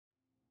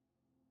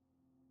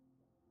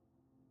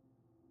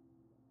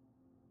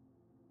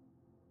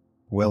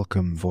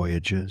Welcome,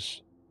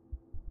 voyagers,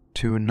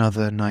 to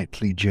another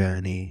nightly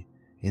journey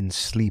in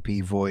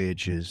sleepy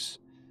voyages,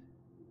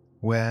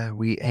 where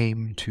we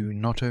aim to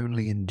not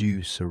only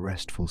induce a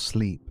restful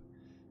sleep,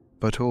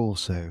 but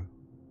also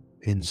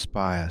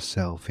inspire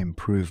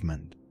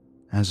self-improvement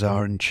as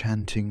our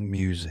enchanting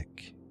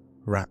music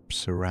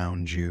wraps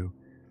around you.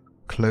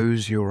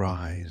 Close your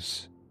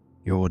eyes.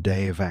 Your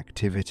day of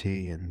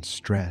activity and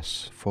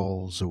stress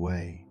falls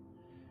away,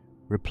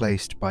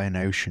 replaced by an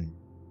ocean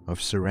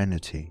of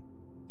serenity.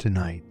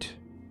 Tonight,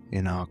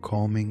 in our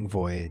calming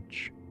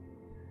voyage,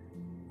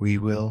 we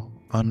will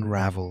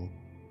unravel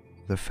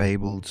the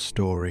fabled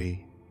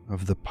story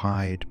of the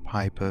Pied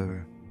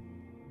Piper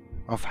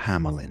of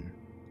Hamelin.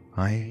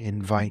 I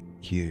invite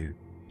you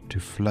to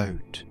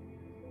float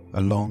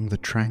along the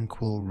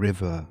tranquil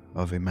river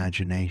of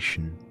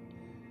imagination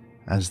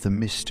as the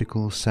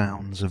mystical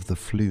sounds of the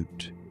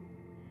flute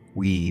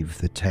weave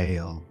the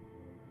tale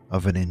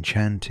of an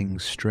enchanting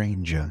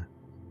stranger,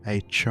 a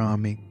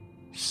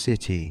charming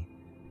city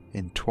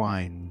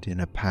entwined in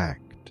a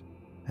pact,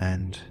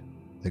 and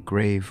the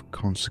grave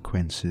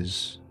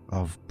consequences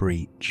of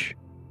breach.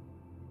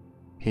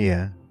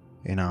 Here,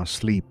 in our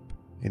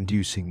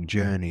sleep-inducing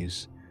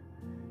journeys,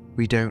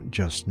 we don't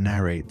just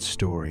narrate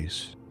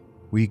stories,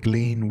 we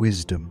glean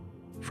wisdom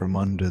from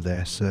under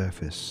their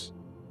surface.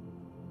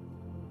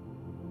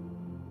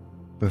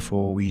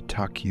 Before we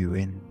tuck you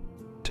in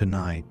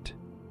tonight,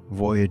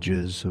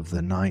 voyagers of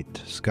the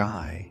night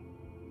sky,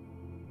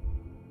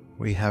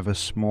 we have a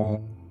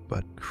small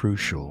but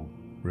crucial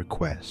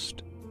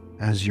request.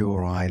 As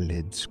your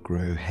eyelids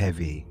grow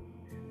heavy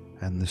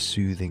and the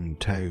soothing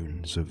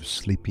tones of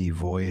sleepy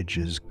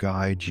voyagers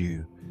guide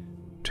you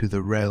to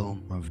the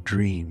realm of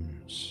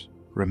dreams,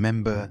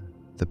 remember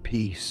the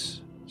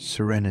peace,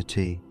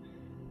 serenity,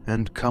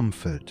 and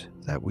comfort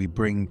that we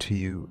bring to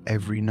you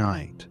every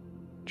night,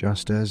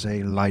 just as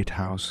a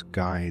lighthouse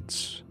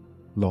guides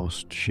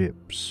lost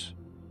ships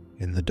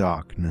in the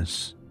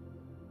darkness.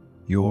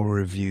 Your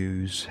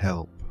reviews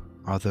help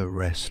other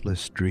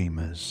restless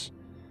dreamers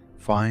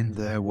find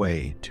their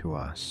way to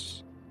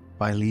us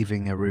by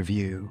leaving a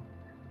review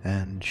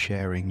and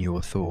sharing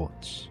your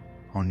thoughts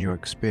on your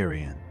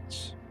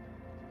experience.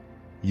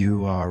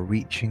 You are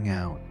reaching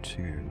out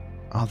to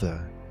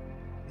other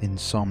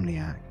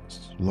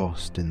insomniacs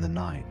lost in the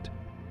night,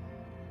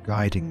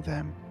 guiding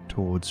them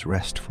towards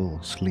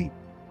restful sleep.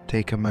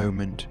 Take a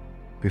moment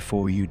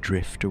before you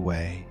drift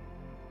away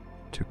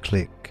to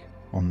click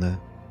on the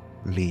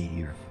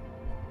Leave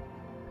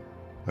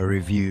a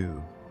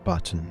Review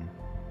button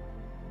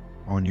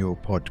on your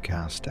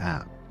podcast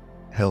app.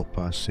 Help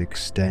us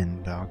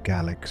extend our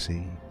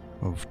galaxy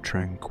of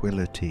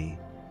tranquility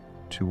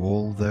to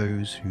all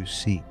those who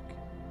seek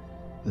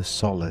the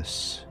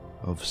solace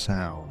of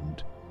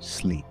sound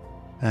sleep.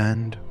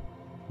 And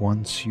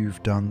once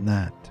you've done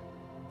that,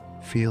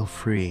 feel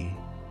free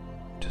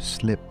to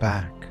slip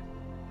back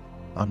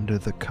under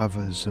the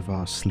covers of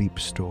our sleep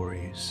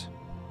stories,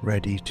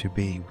 ready to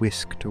be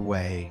whisked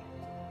away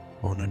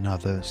on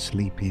another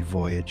sleepy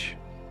voyage.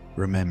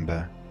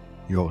 Remember,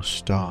 your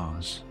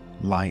stars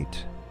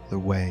light the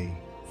way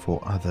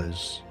for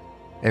others.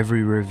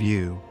 Every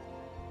review,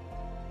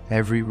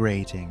 every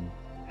rating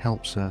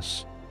helps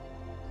us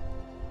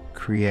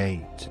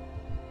create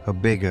a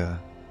bigger,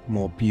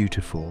 more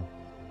beautiful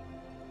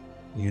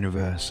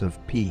universe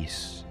of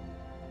peace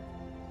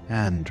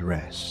and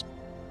rest.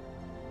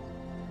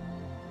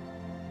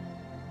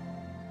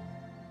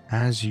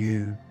 As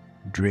you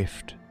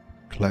drift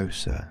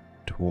closer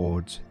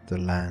towards the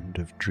land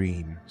of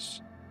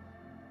dreams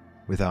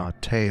with our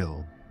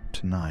tale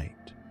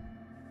tonight,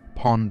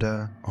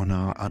 ponder on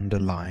our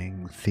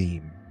underlying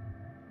theme,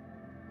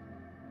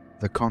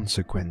 the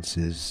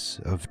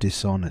consequences of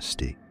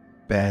dishonesty.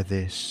 Bear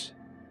this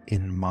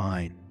in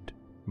mind,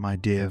 my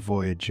dear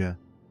voyager.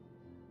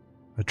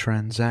 A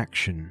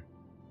transaction,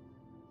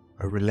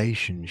 a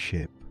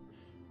relationship,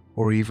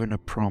 or even a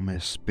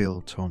promise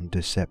built on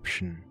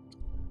deception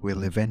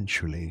will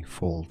eventually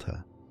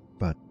falter.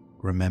 But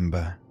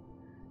remember,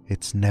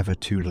 it's never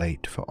too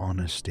late for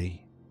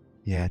honesty.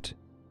 Yet,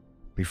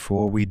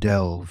 before we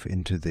delve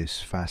into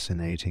this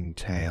fascinating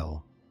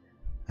tale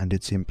and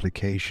its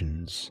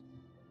implications,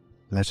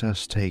 let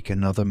us take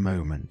another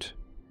moment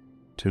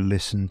to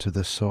listen to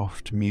the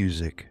soft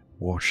music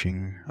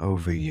washing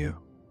over you,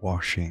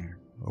 washing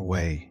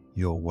away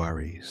your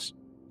worries.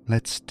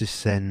 Let's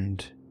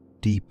descend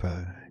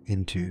deeper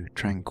into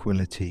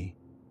tranquility.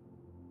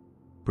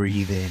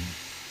 Breathe in.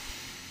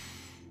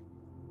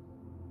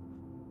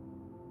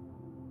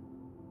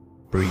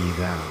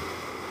 Breathe out.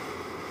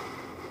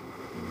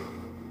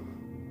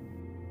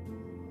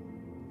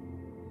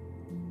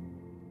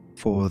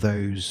 For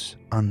those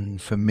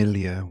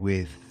unfamiliar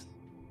with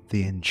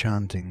the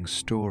enchanting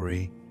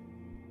story,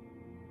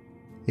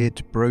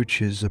 it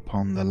broaches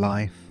upon the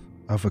life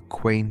of a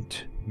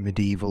quaint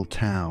medieval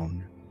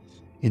town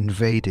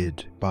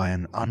invaded by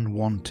an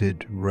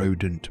unwanted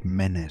rodent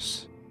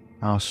menace.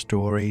 Our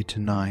story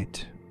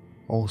tonight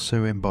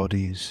also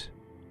embodies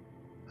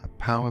a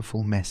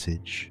powerful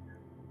message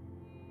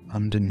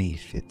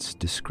underneath its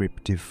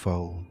descriptive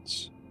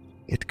folds,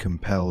 it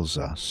compels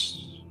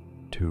us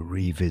to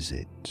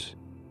revisit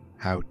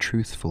how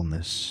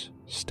truthfulness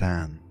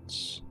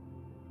stands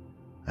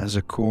as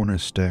a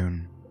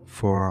cornerstone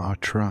for our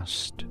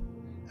trust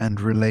and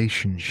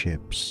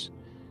relationships,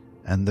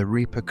 and the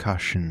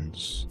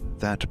repercussions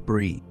that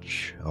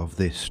breach of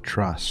this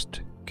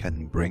trust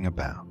can bring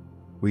about.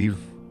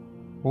 We've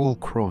all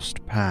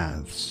crossed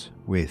paths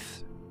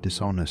with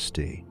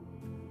dishonesty,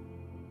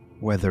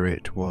 whether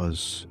it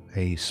was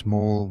a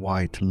small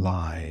white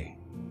lie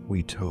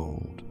we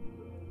told,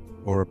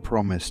 or a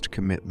promised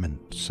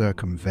commitment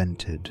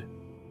circumvented,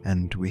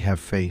 and we have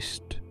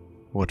faced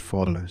what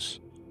follows,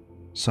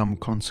 some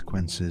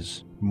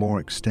consequences more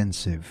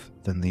extensive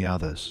than the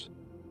others.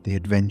 The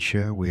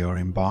adventure we are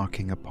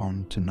embarking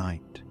upon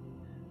tonight,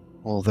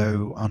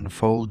 although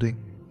unfolding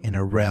in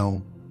a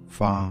realm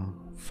far,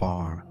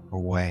 far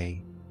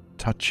away,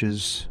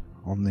 touches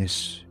on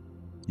this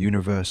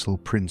universal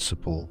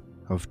principle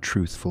of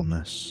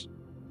truthfulness.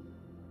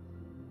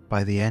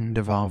 By the end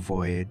of our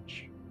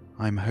voyage,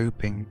 I'm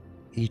hoping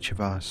each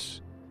of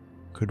us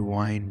could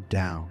wind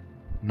down,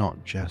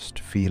 not just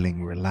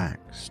feeling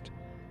relaxed,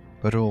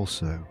 but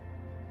also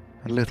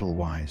a little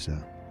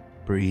wiser.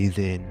 Breathe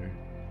in,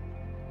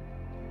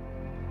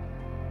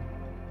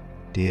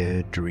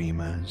 dear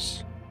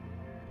dreamers,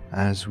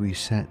 as we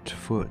set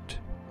foot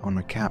on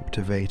a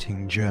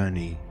captivating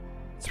journey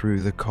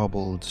through the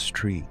cobbled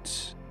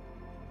streets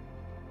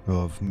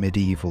of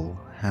medieval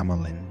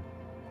Hamelin,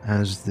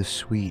 as the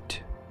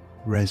sweet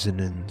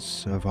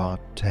resonance of our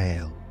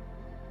tale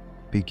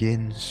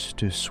begins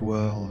to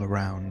swirl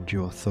around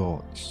your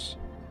thoughts.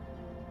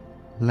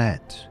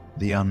 Let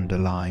the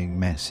underlying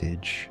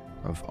message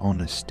of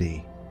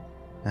honesty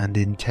and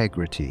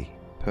integrity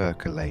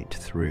percolate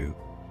through,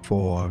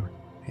 for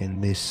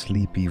in this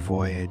sleepy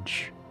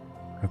voyage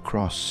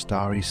across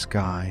starry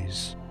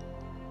skies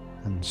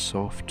and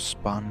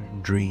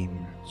soft-spun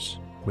dreams,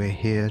 we're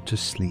here to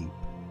sleep,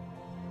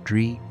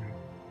 dream,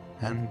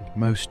 and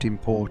most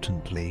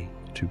importantly,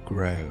 to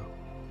grow.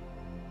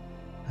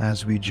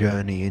 As we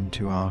journey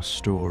into our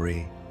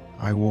story,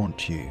 I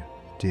want you,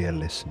 dear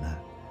listener,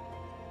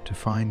 to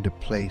find a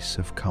place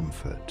of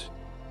comfort,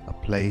 a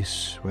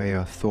place where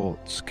your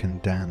thoughts can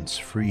dance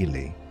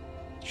freely,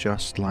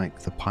 just like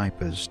the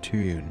piper's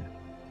tune,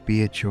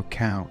 be it your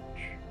couch,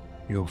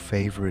 your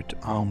favorite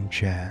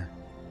armchair,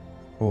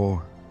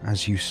 or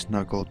as you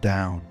snuggle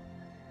down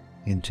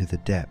into the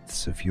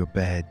depths of your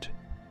bed.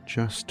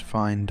 Just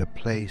find a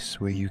place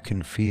where you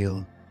can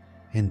feel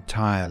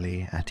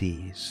entirely at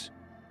ease.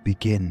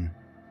 Begin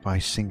by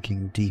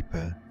sinking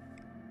deeper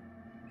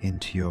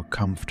into your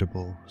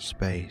comfortable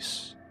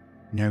space.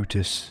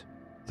 Notice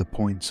the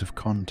points of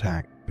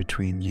contact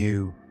between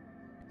you,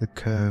 the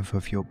curve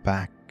of your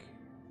back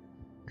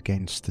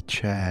against the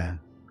chair,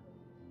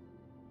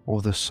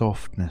 or the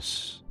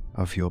softness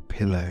of your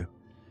pillow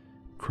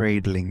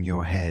cradling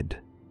your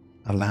head.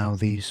 Allow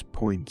these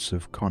points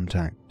of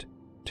contact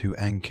to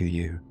anchor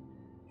you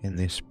in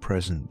this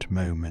present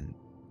moment.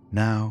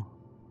 Now,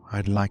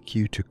 I'd like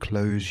you to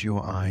close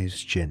your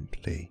eyes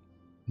gently.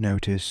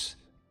 Notice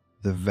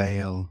the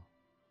veil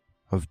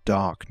of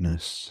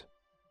darkness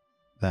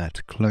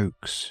that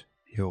cloaks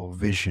your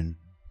vision.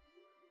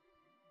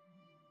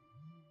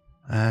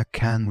 A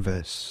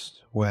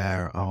canvas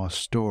where our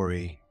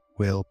story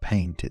will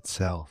paint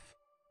itself.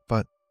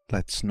 But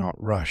let's not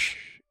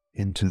rush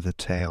into the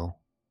tale.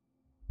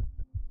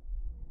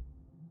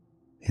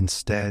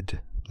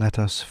 Instead, let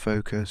us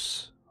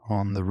focus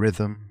on the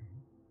rhythm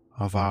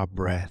of our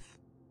breath.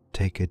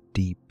 Take a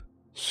deep,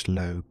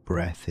 slow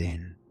breath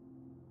in.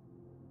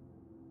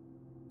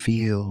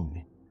 Feel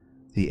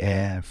the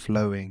air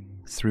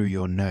flowing through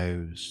your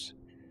nose,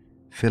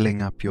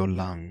 filling up your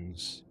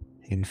lungs,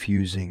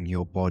 infusing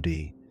your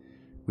body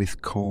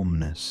with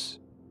calmness,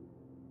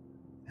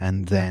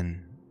 and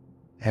then,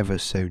 ever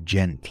so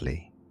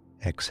gently,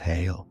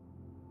 exhale.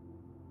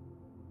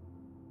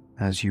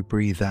 As you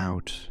breathe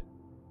out,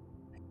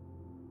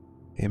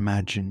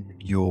 imagine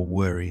your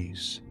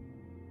worries,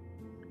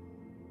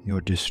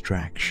 your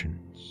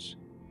distractions,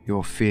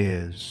 your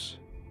fears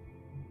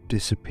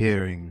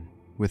disappearing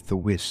with the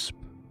wisp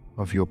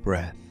of your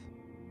breath.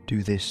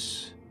 Do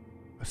this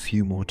a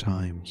few more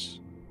times.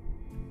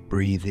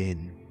 Breathe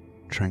in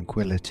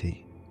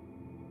tranquility.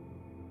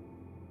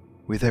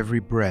 With every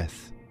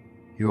breath,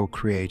 you're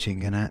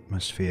creating an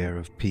atmosphere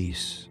of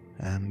peace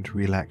and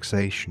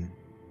relaxation,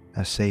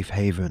 a safe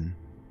haven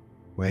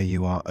where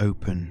you are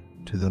open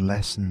to the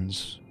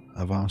lessons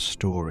of our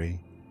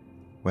story,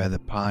 where the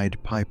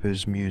Pied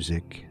Piper's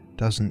music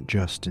doesn't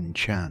just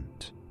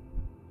enchant,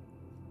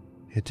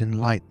 it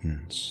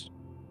enlightens.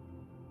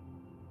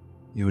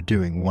 You're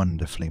doing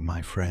wonderfully,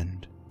 my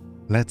friend.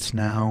 Let's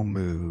now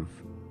move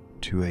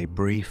to a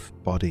brief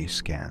body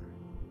scan,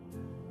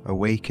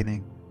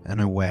 awakening an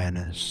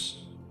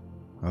awareness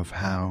of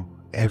how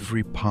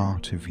every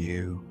part of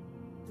you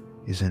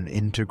is an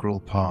integral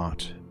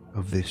part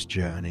of this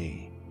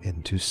journey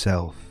into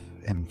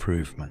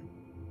self-improvement.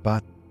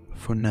 But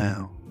for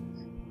now,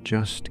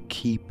 just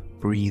keep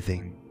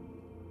breathing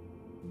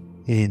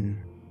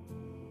in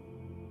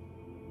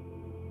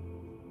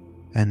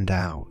and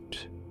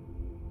out,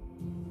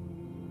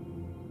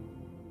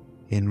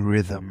 in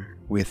rhythm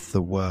with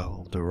the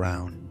world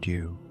around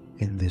you,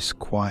 in this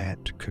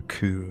quiet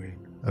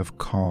cocoon of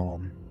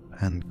calm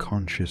and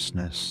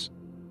consciousness.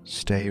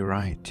 Stay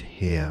right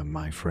here,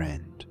 my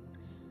friend.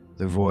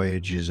 The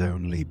voyage is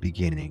only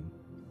beginning.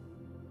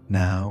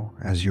 Now,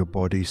 as your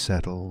body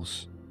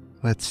settles,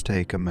 let's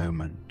take a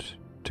moment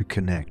to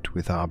connect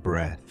with our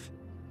breath.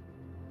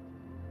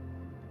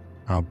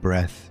 Our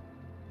breath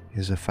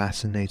is a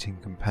fascinating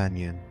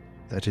companion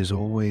that is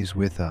always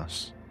with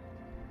us,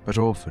 but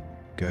often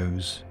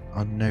goes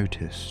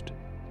unnoticed.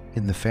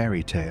 In the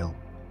fairy tale,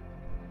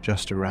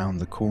 just around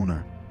the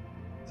corner,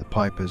 the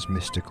piper's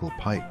mystical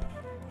pipe,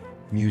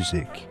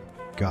 music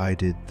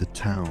guided the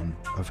town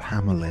of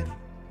Hamelin.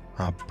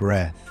 Our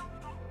breath,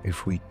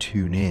 if we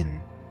tune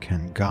in,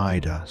 can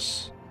guide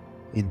us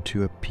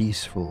into a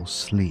peaceful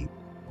sleep.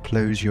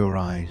 Close your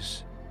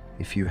eyes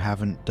if you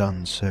haven't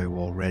done so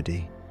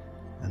already,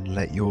 and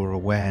let your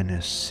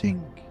awareness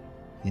sink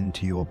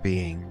into your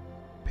being.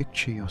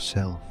 Picture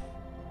yourself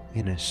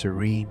in a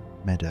serene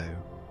meadow.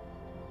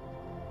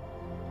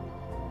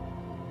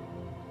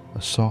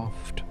 A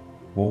soft,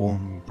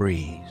 warm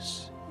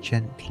breeze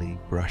gently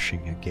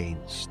brushing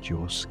against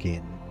your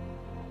skin.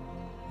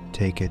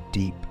 Take a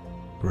deep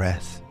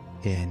breath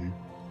in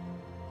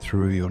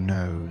through your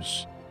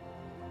nose.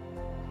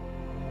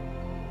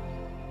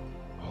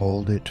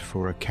 Hold it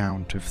for a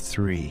count of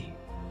 3.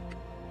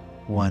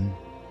 1,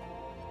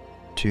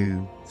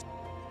 2,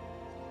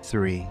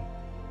 3.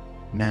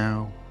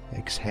 Now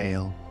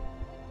exhale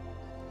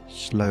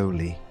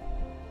slowly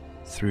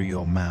through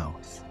your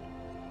mouth,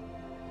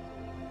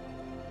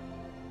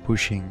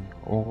 pushing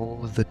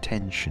all the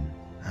tension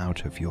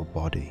out of your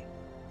body.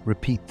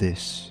 Repeat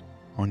this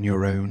on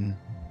your own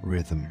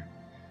rhythm.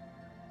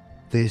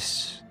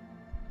 This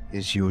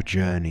is your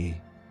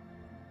journey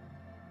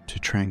to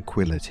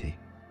tranquility.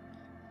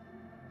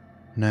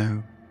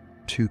 No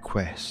two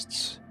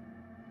quests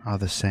are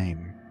the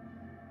same.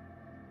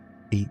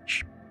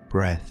 Each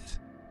breath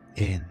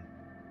in,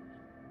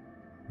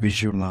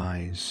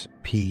 visualize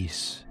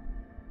peace,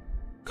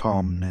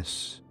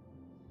 calmness,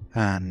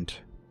 and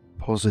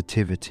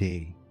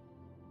positivity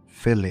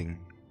filling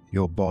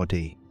your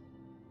body.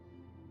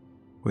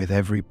 With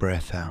every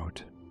breath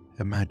out,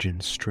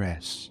 imagine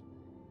stress,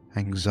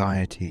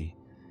 anxiety,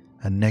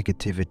 and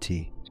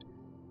negativity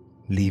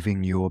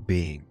leaving your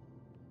being.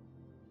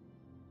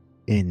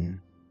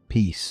 In,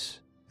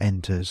 peace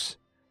enters.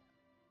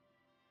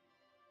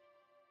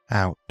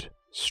 Out,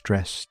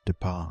 stress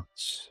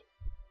departs.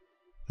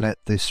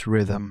 Let this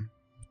rhythm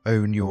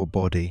own your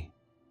body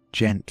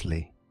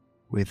gently.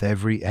 With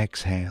every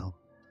exhale,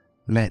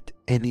 let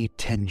any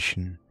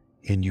tension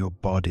in your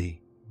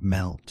body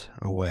melt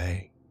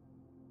away.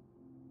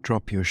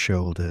 Drop your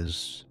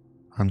shoulders,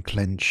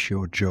 unclench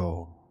your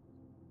jaw.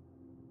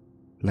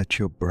 Let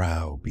your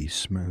brow be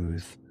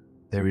smooth.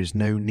 There is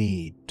no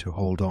need to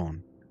hold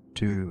on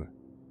to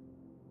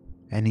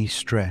any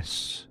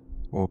stress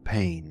or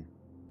pain.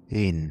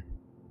 In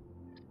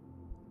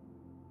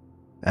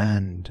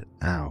and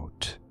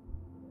out.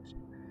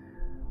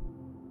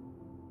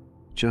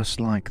 Just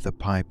like the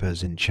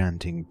piper's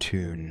enchanting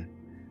tune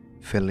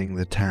filling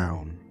the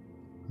town,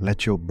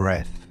 let your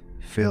breath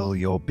fill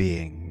your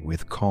being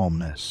with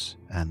calmness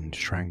and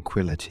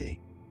tranquility.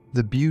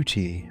 The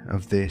beauty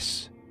of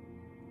this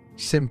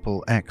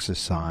simple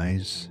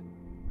exercise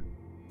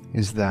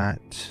is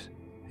that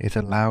it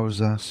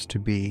allows us to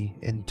be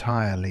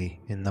entirely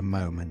in the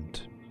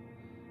moment,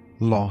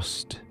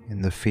 lost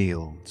in the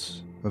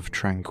fields of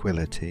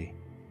tranquility.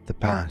 The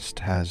past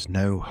has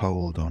no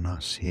hold on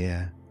us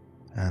here,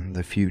 and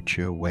the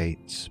future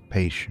waits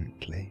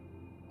patiently.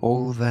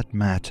 All that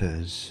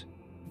matters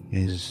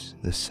is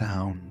the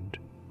sound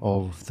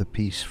of the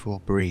peaceful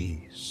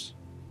breeze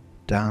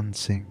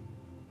dancing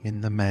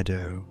in the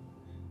meadow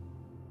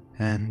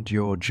and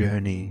your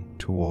journey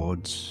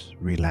towards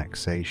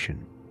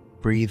relaxation.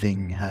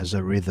 Breathing has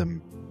a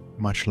rhythm,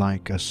 much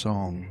like a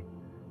song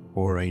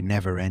or a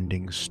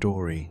never-ending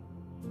story.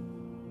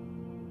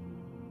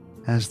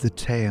 As the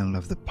tale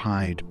of the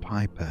Pied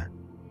Piper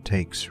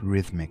takes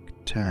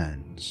rhythmic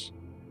turns,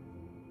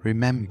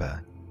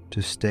 remember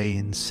to stay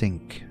in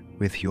sync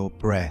with your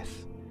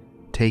breath,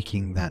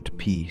 taking that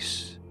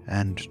peace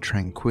and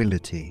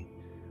tranquility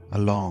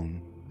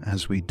along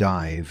as we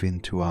dive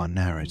into our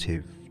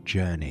narrative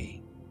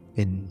journey.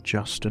 In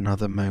just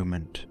another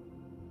moment,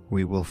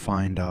 we will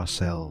find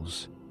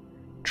ourselves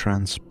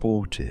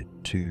transported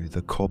to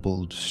the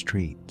cobbled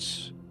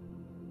streets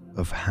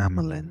of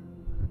Hamelin.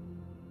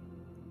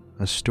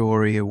 A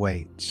story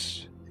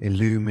awaits,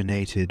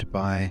 illuminated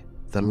by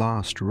the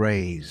last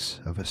rays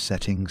of a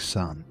setting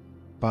sun.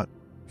 But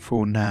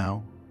for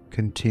now,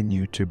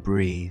 continue to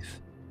breathe,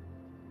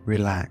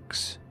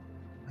 relax,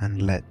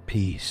 and let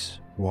peace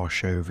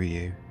wash over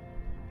you,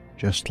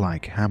 just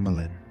like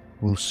Hamelin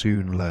will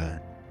soon learn.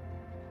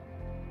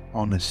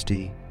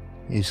 Honesty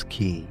is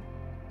key,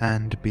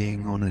 and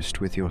being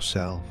honest with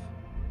yourself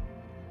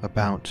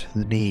about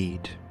the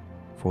need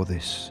for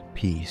this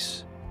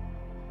peace,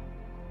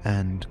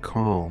 and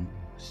calm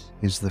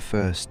is the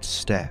first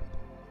step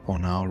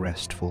on our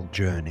restful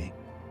journey.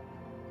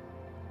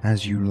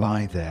 As you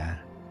lie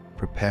there,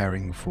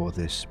 preparing for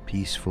this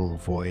peaceful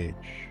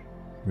voyage,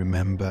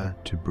 remember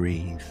to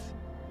breathe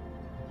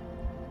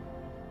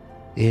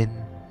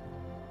in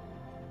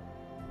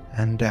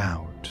and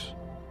out.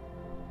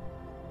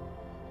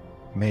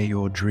 May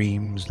your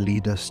dreams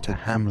lead us to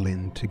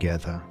Hamelin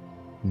together.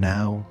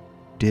 Now,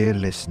 dear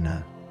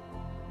listener,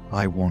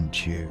 I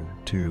want you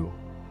to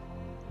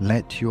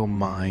let your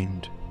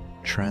mind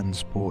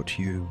transport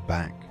you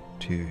back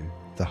to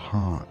the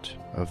heart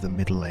of the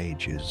Middle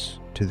Ages,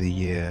 to the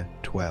year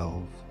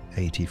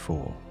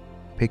 1284.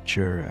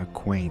 Picture a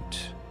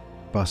quaint,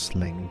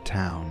 bustling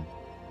town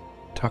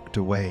tucked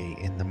away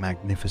in the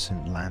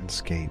magnificent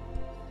landscape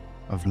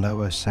of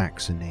Lower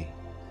Saxony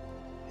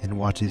in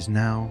what is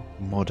now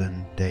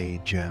modern-day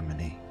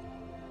Germany.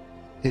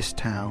 This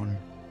town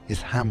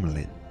is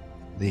Hamelin.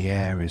 The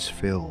air is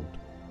filled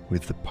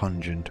with the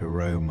pungent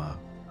aroma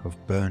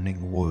of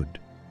burning wood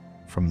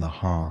from the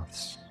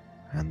hearths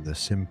and the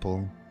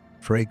simple,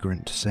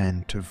 fragrant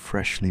scent of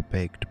freshly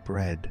baked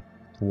bread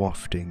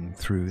wafting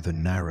through the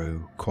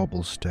narrow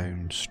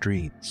cobblestone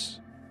streets.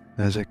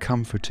 There's a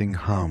comforting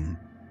hum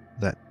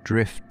that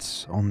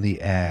drifts on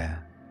the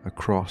air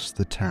across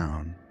the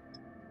town,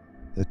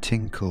 the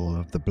tinkle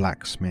of the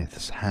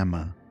blacksmith's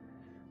hammer,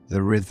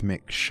 the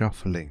rhythmic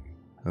shuffling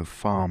of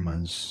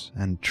farmers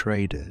and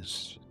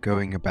traders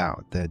going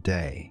about their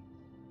day.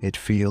 It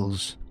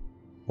feels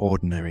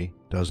ordinary,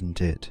 doesn't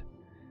it?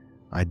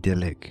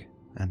 Idyllic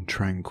and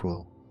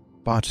tranquil.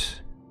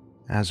 But,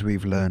 as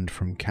we've learned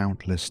from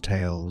countless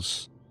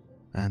tales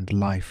and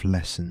life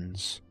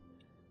lessons,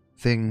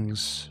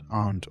 things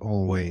aren't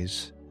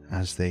always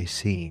as they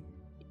seem,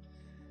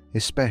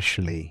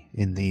 especially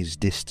in these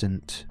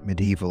distant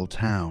medieval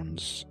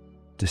towns.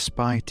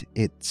 Despite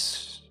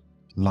its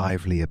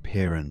lively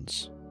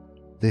appearance,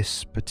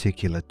 this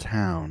particular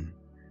town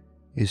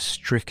is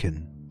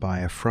stricken by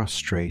a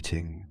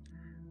frustrating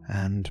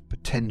and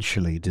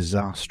potentially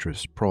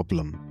disastrous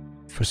problem.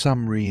 For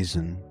some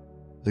reason,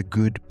 the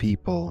good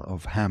people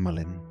of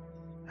Hamelin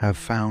have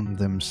found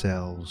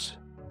themselves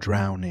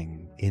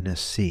drowning in a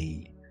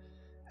sea,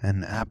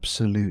 an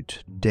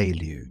absolute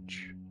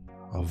deluge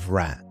of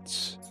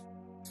rats.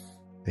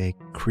 They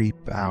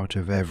creep out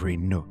of every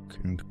nook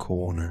and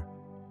corner,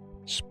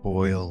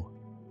 spoil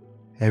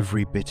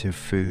every bit of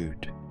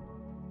food,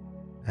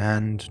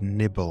 and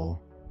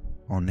nibble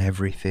on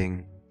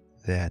everything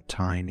their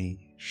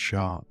tiny,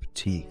 sharp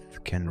teeth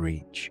can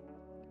reach.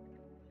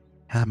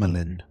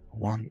 Hamelin,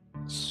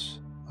 once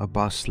a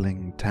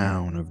bustling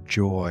town of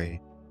joy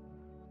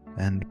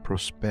and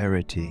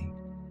prosperity,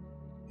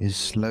 is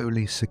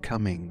slowly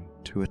succumbing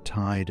to a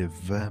tide of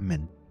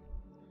vermin.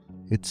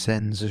 It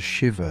sends a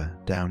shiver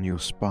down your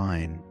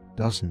spine,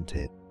 doesn't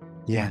it?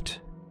 Yet,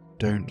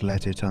 don't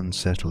let it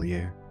unsettle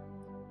you,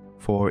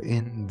 for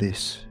in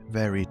this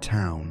very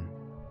town,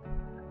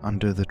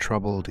 under the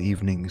troubled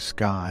evening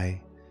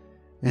sky,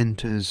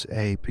 enters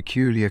a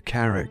peculiar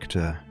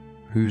character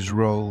whose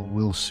role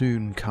will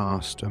soon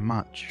cast a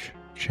much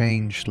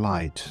changed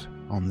light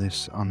on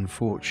this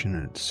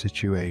unfortunate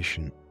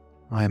situation.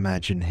 I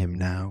imagine him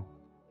now,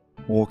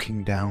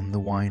 walking down the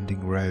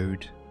winding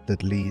road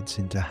that leads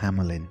into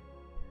Hamelin,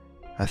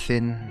 a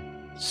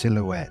thin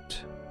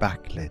silhouette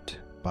backlit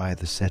by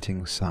the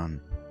setting sun,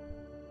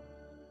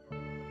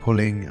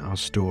 pulling our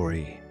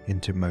story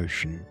into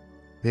motion.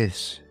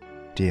 This,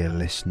 dear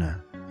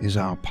listener, is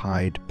our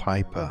Pied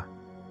Piper,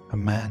 a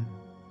man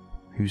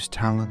whose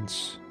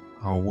talents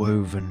are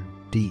woven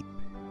deep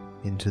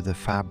into the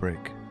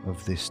fabric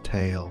of this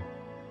tale,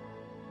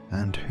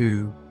 and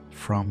who,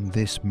 from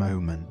this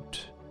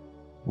moment,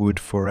 would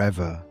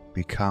forever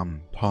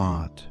become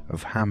part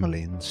of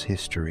Hamelin's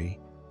history.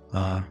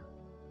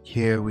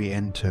 Here we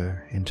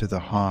enter into the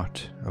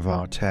heart of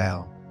our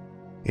tale.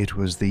 It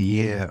was the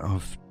year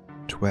of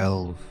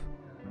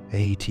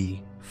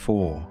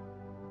 1284,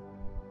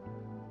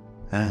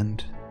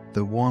 and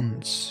the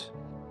once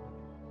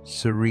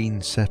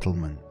serene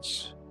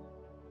settlements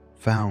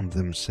found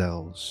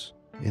themselves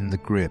in the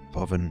grip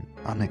of an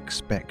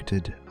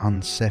unexpected,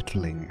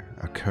 unsettling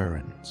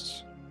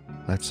occurrence.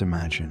 Let's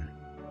imagine.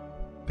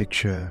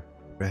 Picture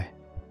a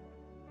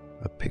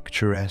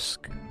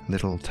picturesque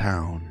little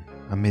town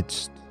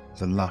amidst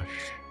the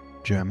lush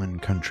German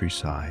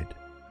countryside,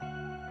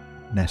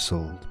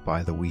 nestled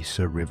by the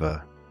Weser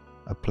River,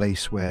 a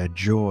place where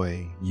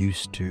joy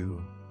used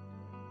to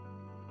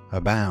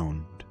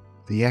abound.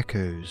 The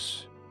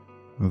echoes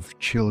of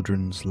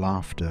children's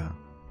laughter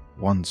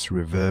once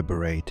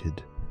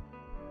reverberated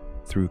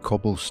through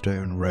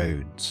cobblestone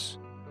roads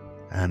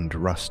and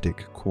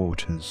rustic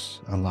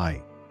quarters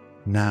alike,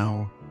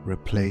 now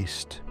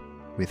replaced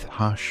with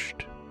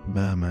hushed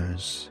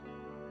murmurs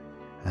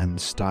and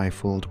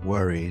stifled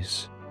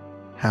worries.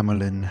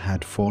 Hamelin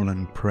had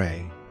fallen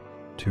prey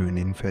to an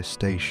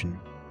infestation,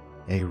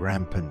 a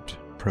rampant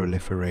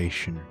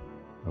proliferation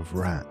of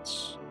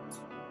rats.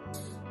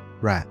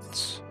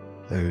 Rats,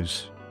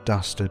 those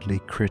dastardly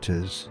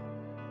critters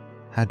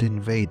had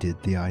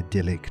invaded the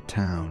idyllic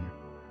town,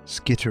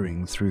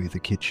 skittering through the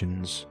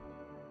kitchens,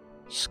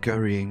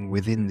 scurrying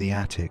within the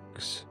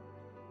attics.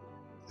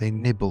 They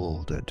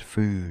nibbled at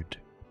food,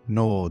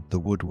 gnawed the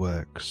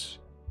woodworks,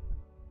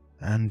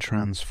 and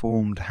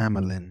transformed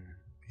Hamelin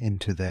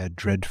into their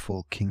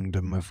dreadful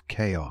kingdom of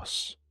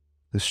chaos.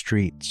 The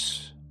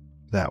streets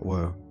that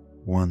were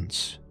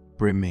once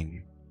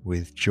brimming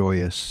with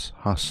joyous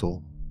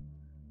hustle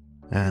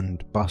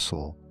and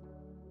bustle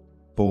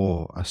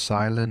bore a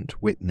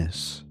silent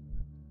witness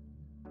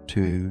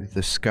to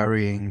the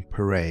scurrying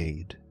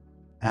parade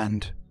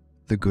and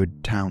the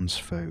good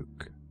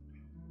townsfolk.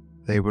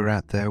 They were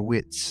at their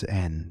wits'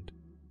 end.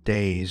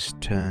 Days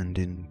turned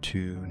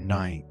into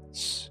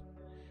nights,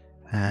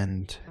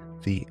 and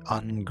the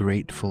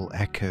ungrateful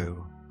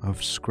echo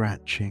of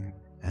scratching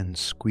and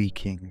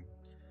squeaking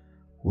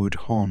would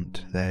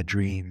haunt their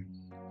dreams.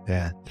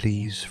 Their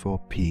pleas for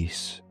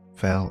peace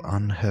fell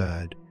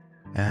unheard,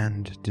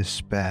 and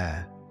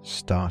despair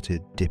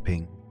started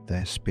dipping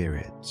their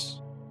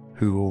spirits.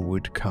 Who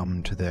would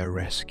come to their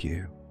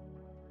rescue?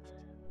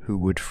 Who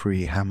would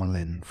free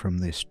Hamelin from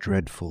this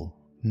dreadful,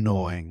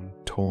 gnawing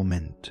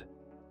torment?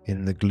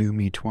 In the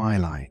gloomy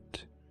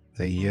twilight,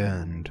 they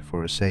yearned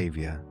for a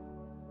saviour.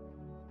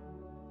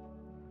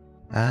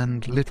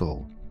 And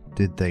little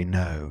did they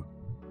know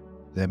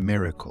their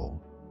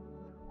miracle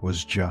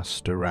was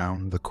just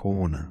around the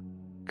corner.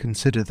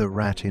 Consider the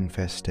rat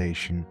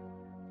infestation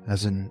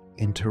as an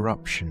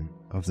interruption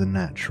of the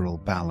natural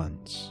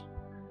balance,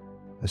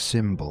 a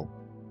symbol,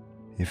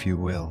 if you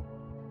will,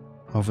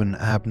 of an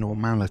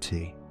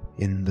abnormality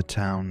in the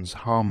town's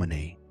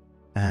harmony,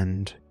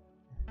 and,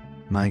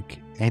 like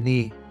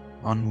any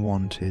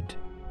unwanted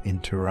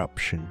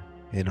interruption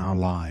in our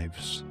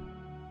lives,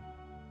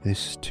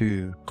 this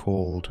too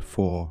called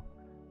for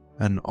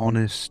an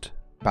honest,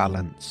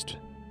 balanced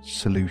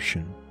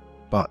solution.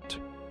 But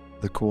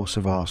the course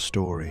of our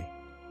story,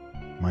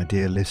 my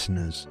dear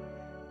listeners,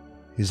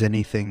 is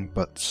anything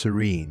but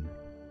serene,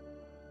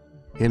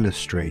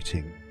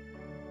 illustrating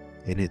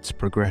in its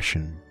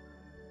progression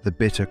the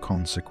bitter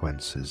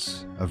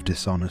consequences of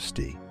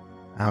dishonesty.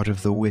 Out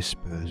of the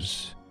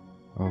whispers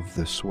of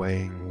the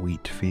swaying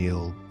wheat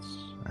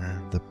fields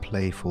and the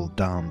playful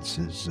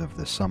dances of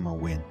the summer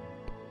wind,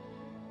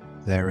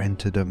 there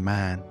entered a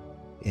man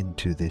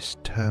into this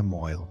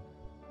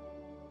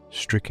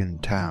turmoil-stricken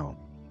town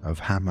of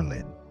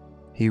Hamelin.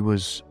 He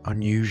was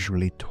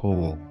unusually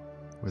tall,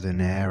 with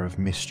an air of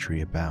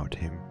mystery about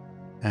him.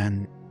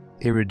 An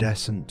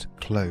iridescent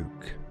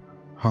cloak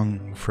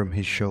hung from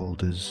his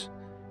shoulders,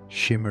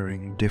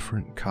 shimmering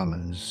different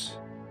colours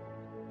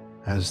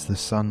as the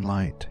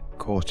sunlight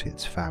caught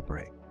its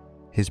fabric.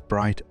 His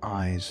bright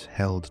eyes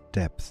held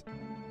depth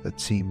that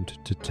seemed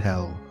to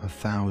tell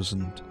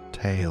 1,000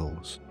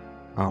 tales.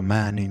 Our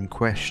man in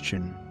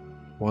question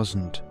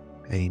wasn't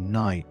a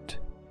knight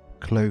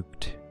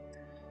cloaked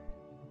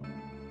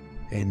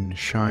in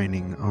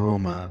shining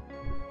armour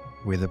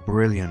with a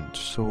brilliant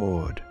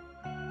sword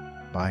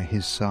by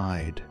his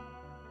side,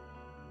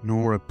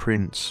 nor a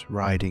prince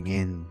riding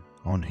in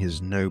on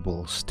his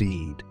noble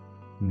steed.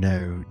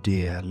 No,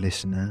 dear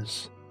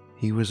listeners,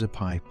 he was a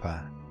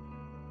piper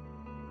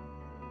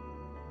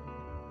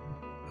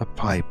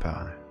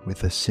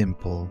with a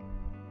simple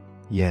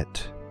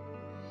yet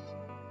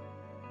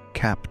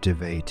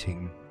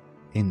captivating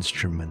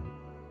instrument,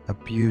 a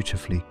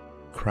beautifully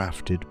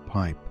crafted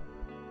pipe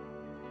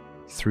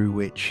through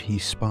which he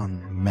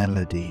spun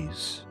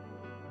melodies,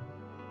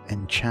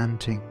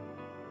 enchanting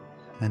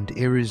and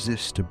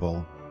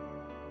irresistible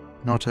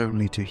not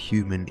only to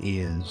human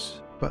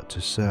ears but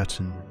to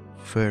certain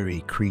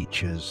furry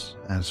creatures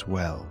as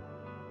well.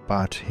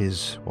 But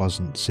his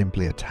wasn't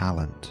simply a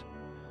talent,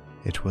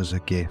 it was a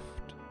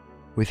gift.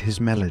 With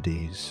his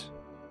melodies,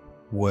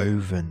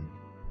 woven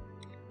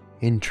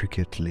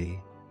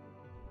intricately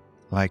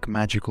like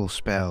magical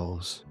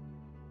spells,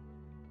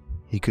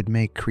 he could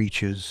make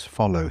creatures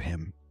follow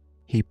him.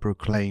 He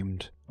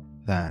proclaimed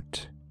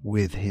that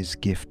with his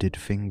gifted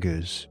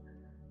fingers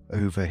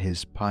over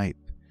his pipe,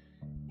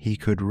 he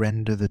could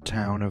render the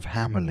town of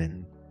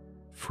Hamelin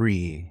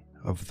free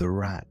of the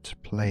rat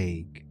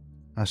plague.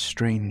 A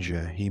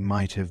stranger he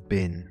might have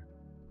been,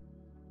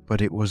 but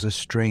it was a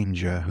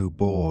stranger who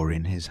bore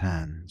in his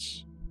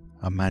hands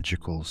a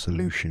magical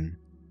solution.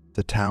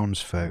 The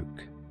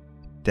townsfolk,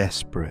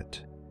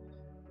 desperate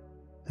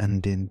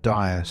and in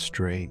dire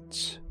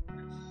straits,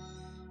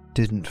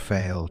 didn't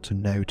fail to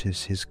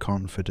notice his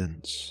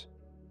confidence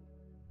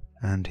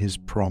and his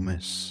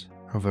promise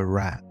of a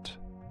rat-free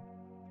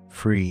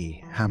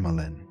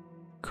Hamelin.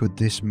 Could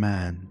this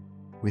man,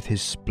 with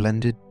his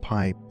splendid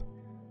pipe,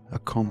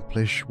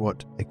 accomplish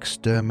what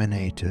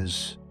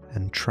exterminators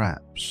and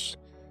traps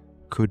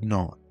could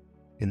not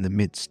in the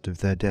midst of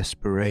their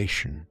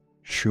desperation?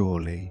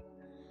 Surely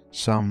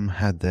some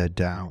had their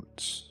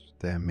doubts,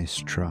 their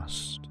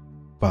mistrust,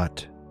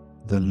 but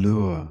the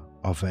lure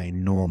of a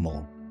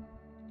normal,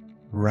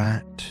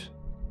 rat-free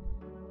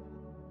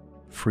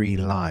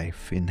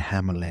life in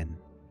Hamelin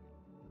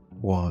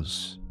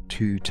was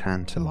too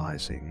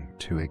tantalizing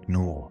to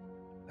ignore.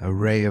 A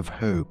ray of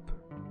hope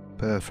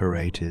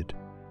perforated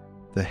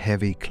the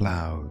heavy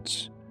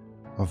clouds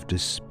of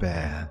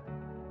despair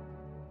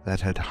that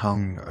had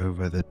hung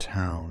over the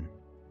town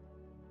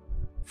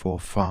for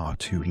far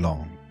too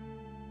long.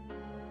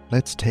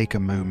 Let's take a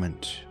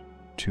moment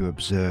to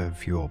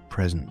observe your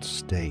present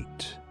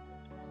state,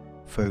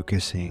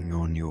 focusing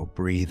on your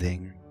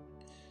breathing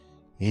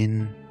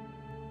in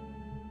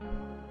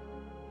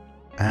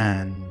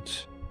and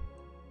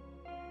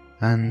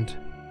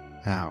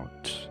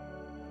out.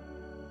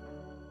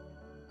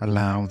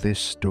 Allow this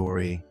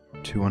story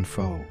to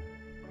unfold,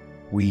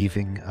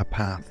 weaving a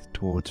path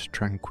towards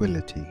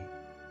tranquility.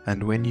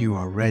 And when you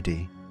are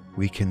ready,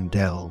 we can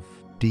delve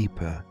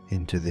deeper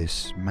into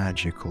this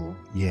magical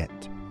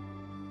yet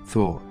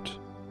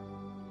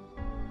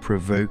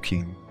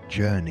thought-provoking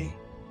journey.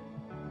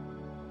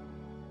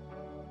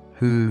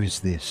 Who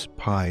is this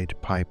Pied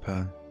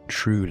Piper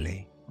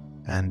truly?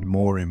 And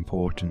more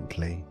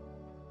importantly,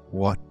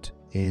 what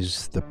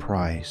is the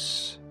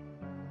price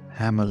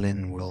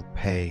Hamelin will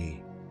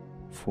pay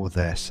for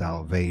their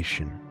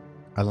salvation?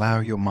 Allow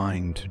your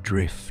mind to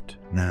drift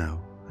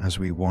now as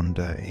we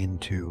wander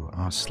into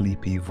our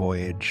sleepy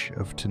voyage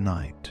of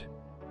tonight.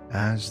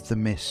 As the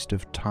mist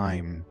of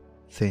time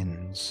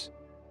thins,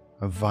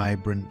 a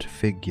vibrant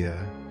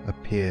figure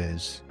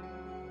appears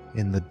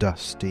in the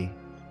dusty,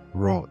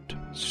 wrought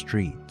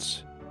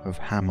streets of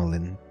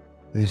Hamelin.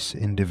 This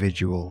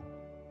individual,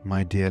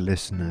 my dear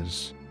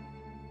listeners,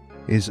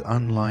 is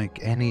unlike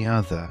any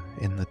other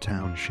in the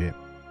township,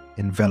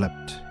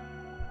 enveloped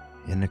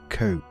in a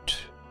coat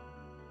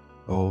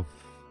of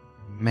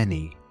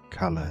many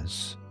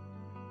colors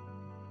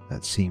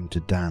that seem to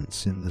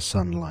dance in the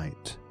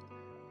sunlight.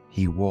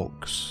 He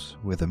walks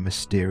with a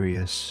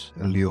mysterious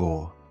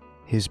allure,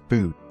 his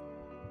boot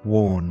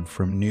worn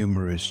from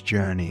numerous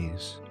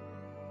journeys,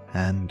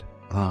 and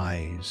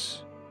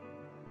eyes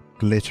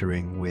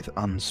glittering with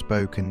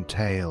unspoken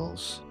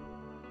tales,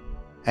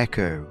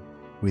 echo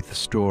with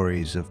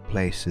stories of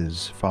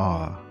places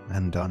far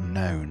and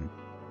unknown.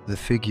 The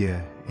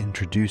figure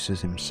introduces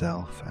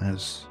himself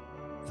as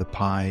the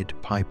Pied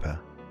Piper.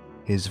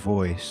 His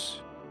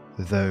voice,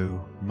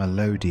 though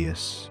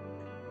melodious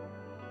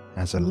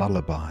as a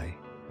lullaby,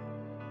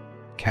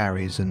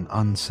 carries an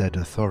unsaid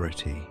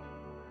authority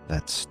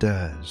that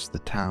stirs the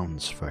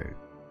townsfolk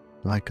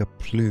like a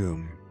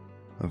plume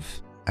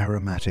of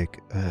aromatic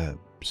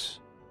herbs.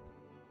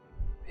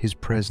 His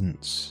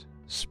presence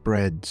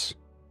spreads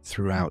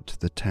throughout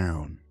the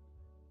town,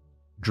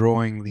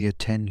 drawing the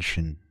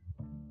attention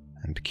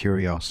and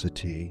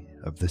curiosity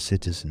of the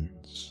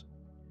citizens,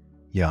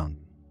 young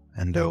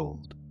and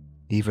old.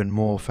 Even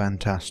more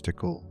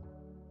fantastical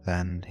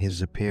than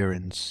his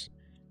appearance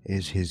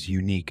is his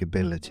unique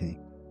ability.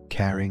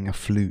 Carrying a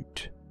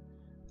flute,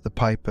 the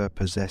piper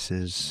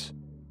possesses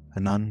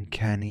an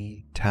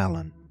uncanny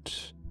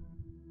talent,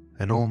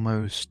 an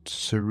almost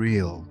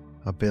surreal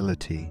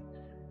ability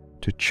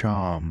to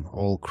charm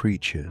all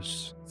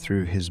creatures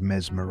through his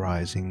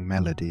mesmerizing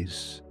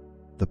melodies.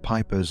 The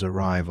piper's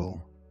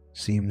arrival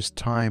seems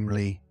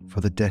timely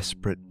for the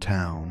desperate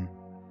town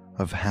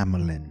of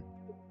Hamelin,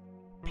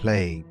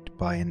 plagued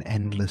by an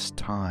endless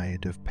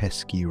tide of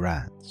pesky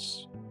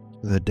rats.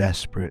 The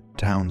desperate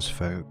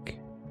townsfolk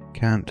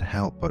can't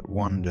help but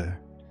wonder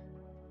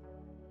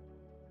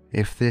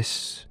if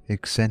this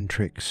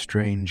eccentric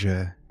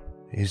stranger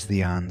is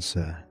the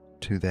answer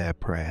to their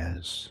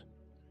prayers.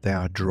 They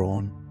are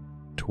drawn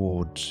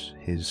towards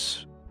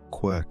his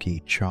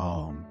quirky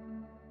charm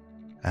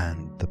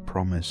and the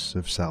promise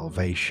of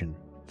salvation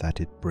that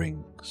it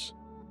brings.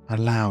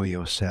 Allow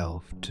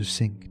yourself to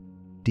sink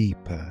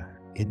deeper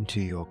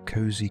into your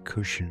cozy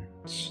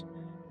cushions,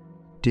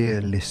 dear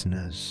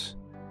listeners,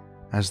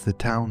 as the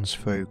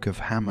townsfolk of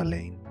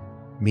Hamelin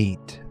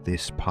meet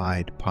this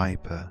Pied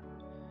Piper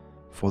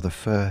for the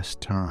first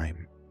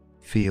time.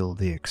 Feel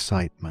the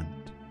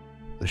excitement,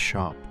 the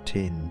sharp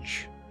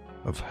tinge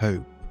of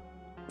hope,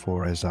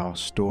 for as our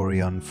story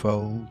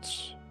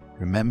unfolds,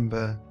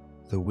 remember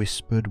the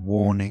whispered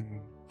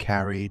warning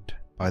carried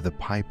by the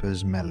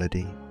piper's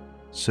melody,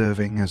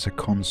 serving as a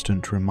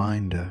constant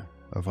reminder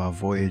of our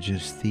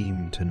voyage's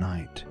theme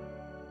tonight,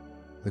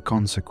 the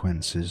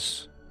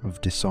consequences of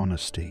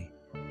dishonesty.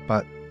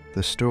 But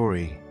the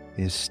story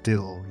is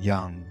still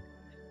young,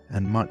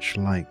 and much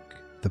like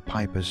the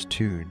piper's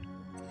tune,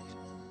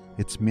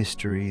 its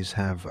mysteries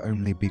have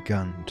only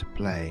begun to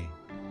play.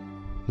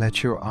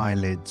 Let your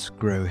eyelids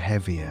grow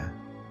heavier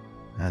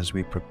as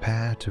we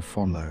prepare to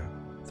follow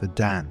the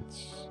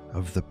dance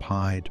of the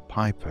Pied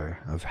Piper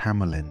of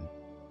Hamelin.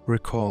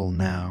 Recall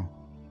now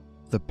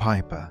the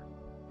piper,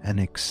 an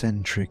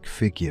eccentric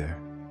figure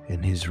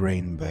in his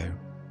rainbow.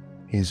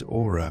 His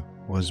aura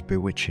was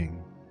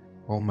bewitching,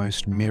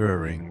 almost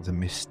mirroring the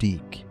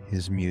mystique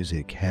his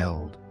music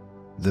held.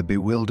 The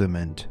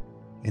bewilderment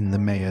in the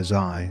mayor's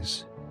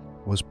eyes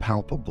was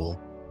palpable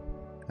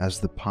as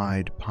the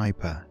Pied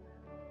Piper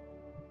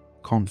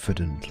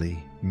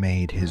confidently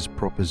made his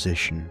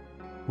proposition.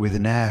 With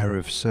an air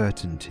of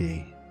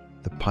certainty,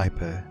 the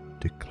piper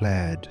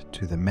declared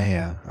to the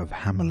mayor of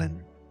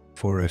Hamelin,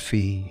 for a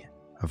fee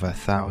of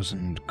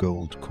 1,000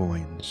 gold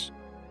coins,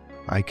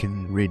 I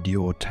can rid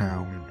your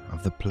town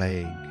of the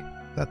plague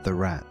that the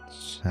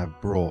rats have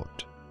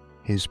brought.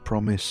 His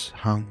promise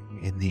hung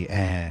in the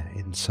air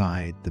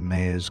inside the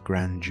mayor's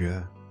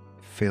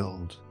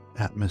grandeur-filled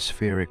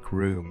atmospheric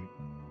room.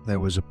 There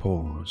was a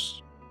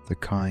pause, the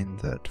kind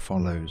that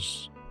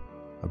follows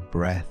a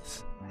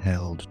breath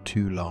held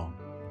too long.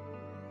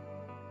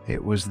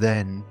 It was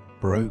then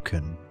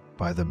broken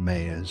by the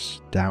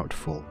mayor's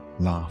doubtful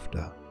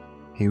laughter.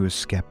 He was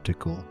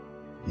skeptical,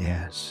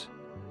 yes,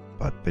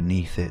 but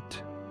beneath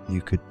it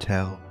you could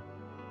tell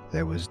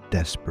there was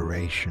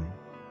desperation,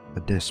 a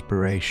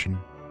desperation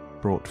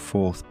brought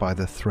forth by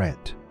the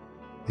threat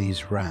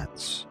these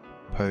rats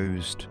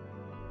posed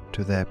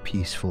to their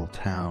peaceful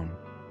town.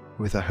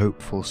 With a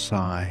hopeful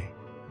sigh,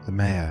 the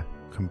mayor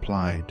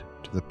complied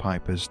to the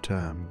piper's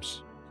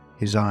terms.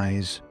 His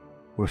eyes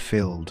were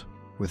filled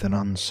with an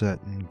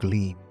uncertain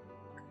gleam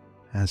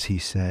as he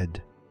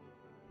said,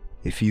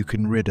 "If you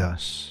can rid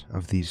us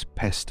of these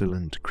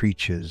pestilent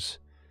creatures,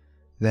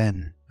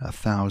 then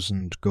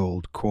 1,000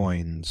 gold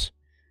coins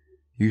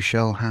you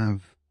shall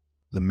have."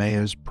 The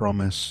mayor's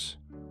promise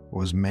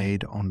was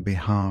made on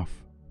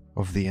behalf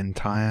of the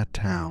entire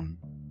town.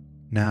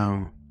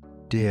 Now,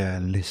 dear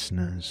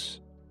listeners,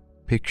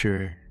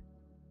 picture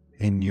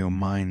in your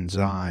mind's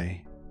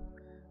eye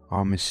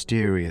our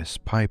mysterious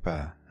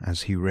piper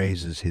as he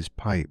raises his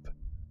pipe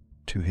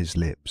to his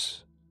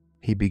lips.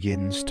 He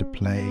begins to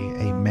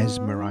play a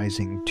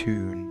mesmerizing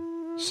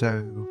tune,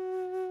 so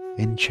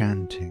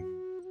enchanting,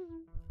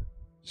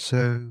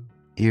 so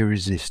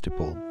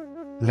irresistible.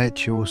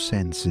 Let your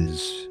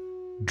senses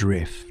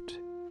drift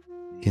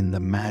in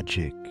the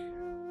magic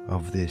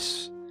of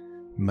this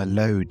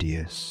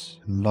melodious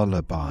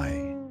lullaby,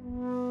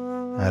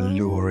 a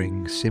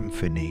luring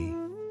symphony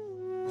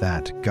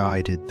that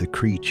guided the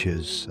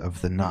creatures of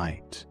the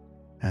night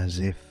as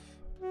if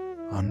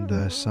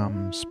under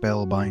some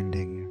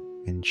spellbinding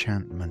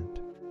enchantment.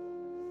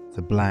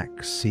 The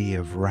black sea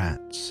of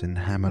rats in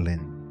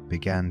Hamelin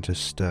began to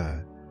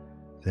stir,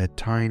 their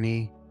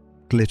tiny,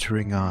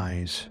 glittering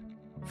eyes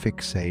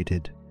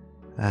fixated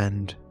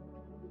and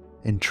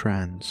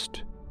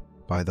entranced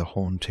by the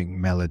haunting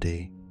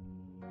melody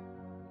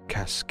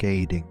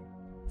cascading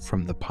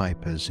from the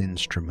piper's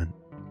instrument.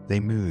 They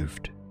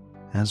moved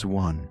as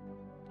one.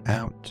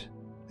 Out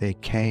they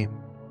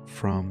came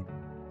from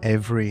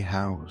every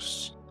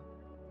house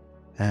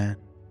and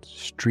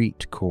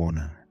street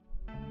corner,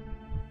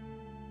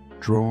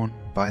 drawn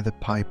by the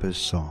piper's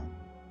song,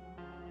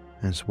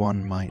 as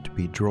one might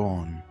be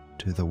drawn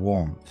to the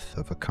warmth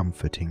of a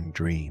comforting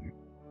dream.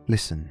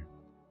 Listen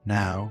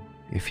now,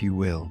 if you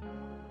will,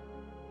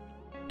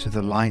 to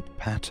the light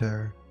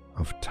patter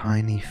of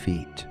tiny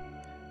feet,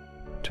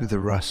 to the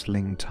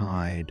rustling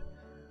tide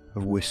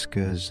of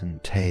whiskers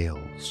and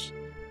tails,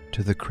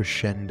 to the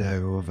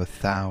crescendo of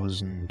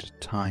 1,000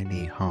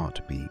 tiny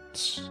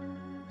heartbeats.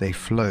 They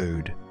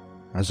flowed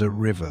as a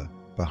river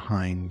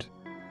behind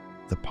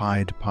the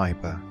Pied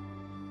Piper,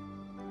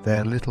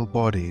 their little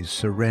bodies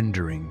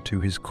surrendering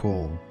to his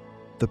call.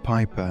 The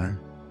Piper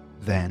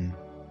then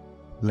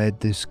led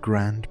this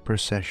grand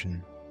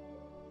procession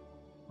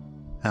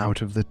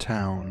out of the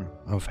town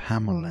of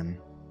Hamelin,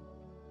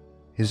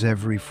 his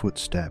every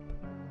footstep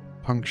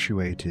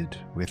punctuated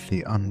with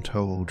the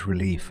untold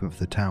relief of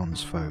the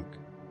townsfolk.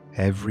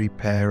 Every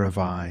pair of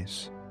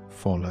eyes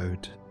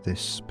followed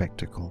this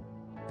spectacle.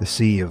 The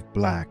sea of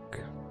black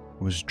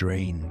was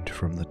drained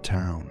from the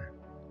town,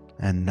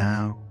 and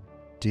now,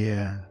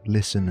 dear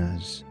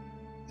listeners,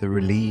 the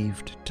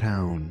relieved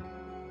town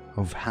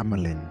of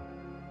Hamelin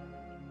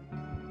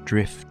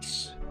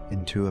drifts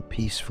into a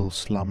peaceful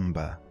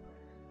slumber,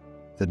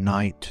 the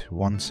night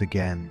once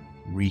again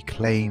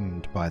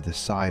reclaimed by the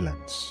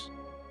silence,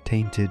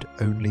 tainted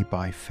only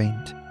by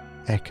faint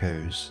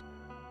echoes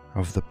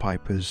of the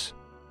piper's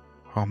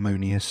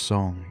harmonious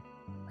song.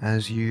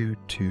 As you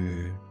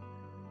too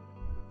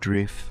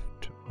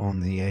drift on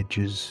the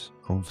edges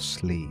of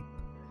sleep,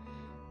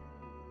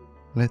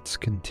 let's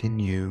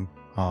continue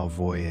our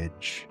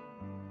voyage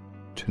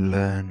to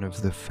learn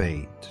of the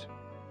fate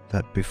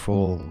that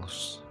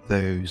befalls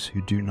those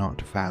who do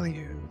not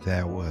value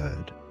their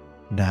word.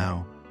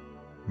 Now,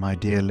 my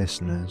dear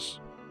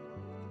listeners,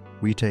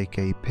 we take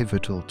a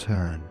pivotal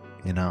turn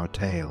in our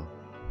tale,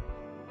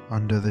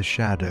 under the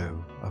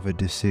shadow of a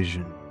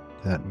decision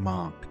that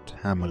marked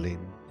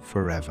Hamelin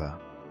forever.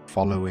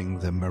 Following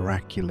the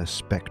miraculous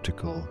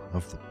spectacle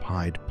of the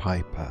Pied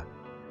Piper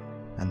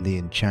and the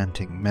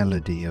enchanting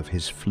melody of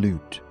his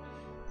flute,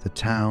 the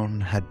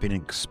town had been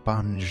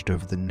expunged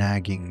of the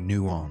nagging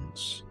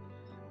nuance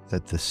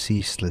that the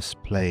ceaseless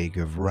plague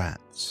of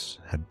rats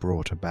had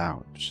brought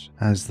about.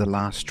 As the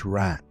last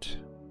rat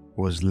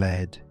was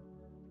led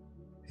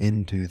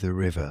into the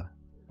river,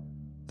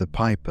 the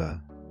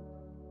piper,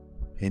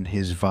 in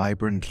his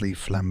vibrantly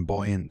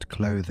flamboyant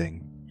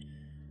clothing,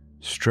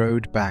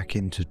 strode back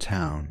into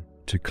town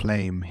to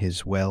claim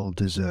his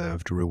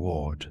well-deserved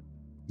reward.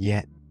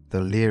 Yet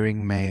the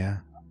leering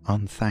mayor,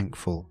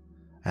 unthankful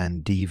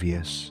and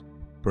devious,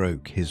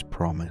 broke his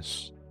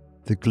promise.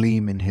 The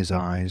gleam in his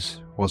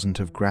eyes wasn't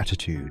of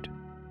gratitude,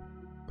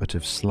 but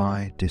of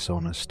sly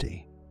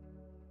dishonesty.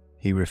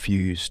 He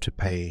refused to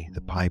pay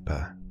the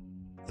piper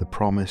the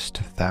promised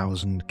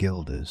 1,000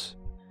 guilders.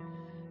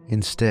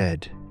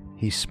 Instead,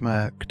 he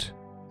smirked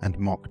and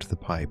mocked the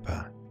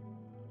piper,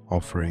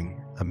 offering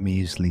a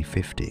measly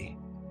 50,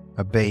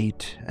 a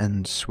bait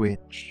and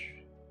switch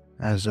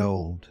as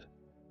old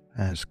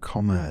as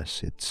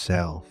commerce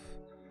itself.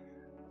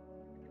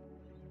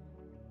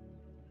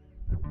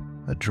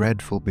 A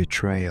dreadful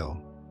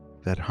betrayal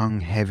that hung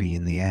heavy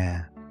in the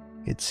air.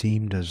 It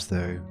seemed as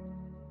though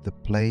the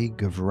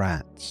plague of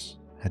rats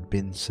had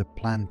been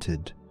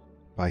supplanted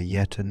by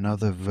yet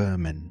another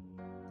vermin.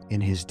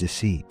 In his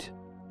deceit,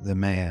 the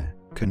mayor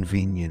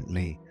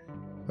conveniently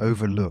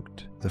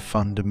overlooked the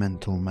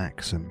fundamental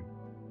maxim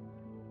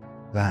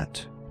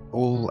that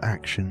all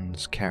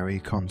actions carry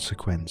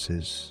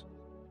consequences,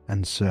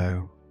 and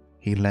so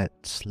he let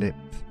slip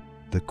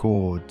the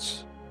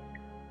cords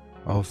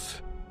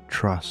of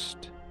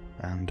trust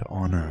and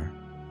honor,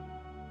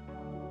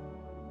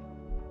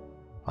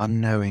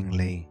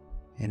 unknowingly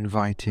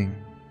inviting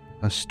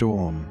a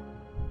storm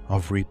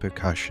of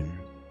repercussion.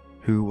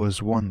 Who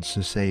was once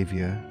a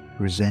savior,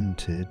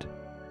 resented,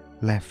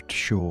 left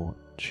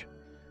short,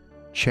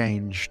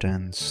 changed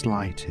and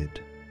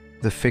slighted.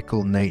 The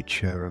fickle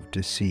nature of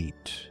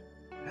deceit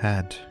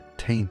had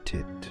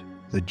tainted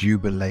the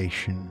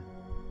jubilation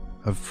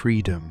of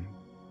freedom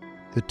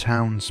the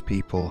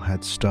townspeople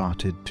had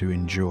started to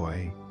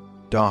enjoy,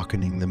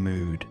 darkening the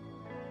mood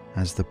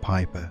as the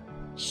piper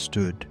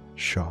stood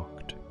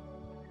shocked,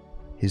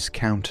 his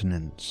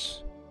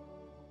countenance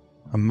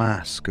a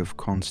mask of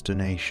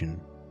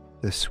consternation.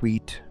 The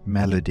sweet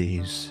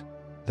melodies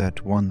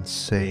that once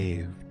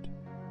saved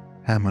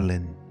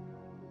Hamelin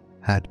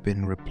had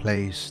been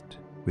replaced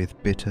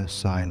with bitter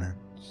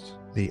silence,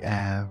 the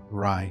air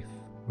rife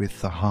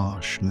with the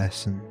harsh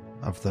lesson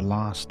of the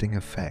lasting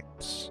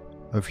effects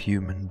of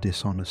human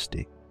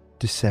dishonesty.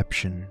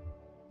 Deception,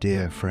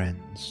 dear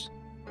friends,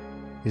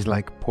 is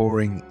like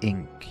pouring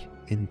ink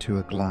into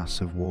a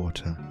glass of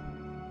water.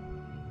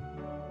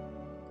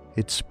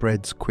 It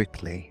spreads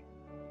quickly,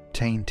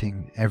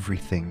 tainting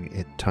everything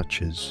it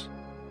touches.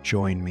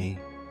 Join me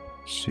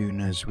soon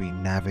as we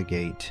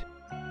navigate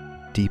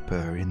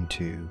deeper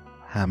into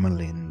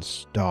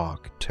Hamelin's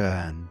dark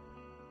turn,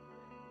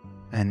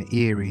 an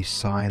eerie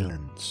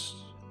silence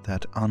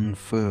that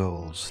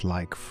unfurls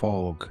like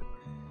fog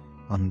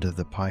under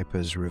the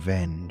piper's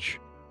revenge.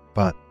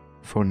 But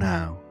for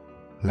now,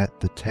 let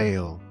the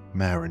tale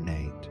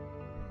marinate,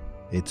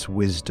 its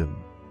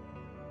wisdom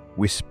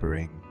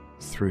whispering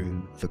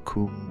through the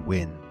cool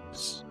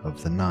winds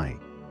of the night.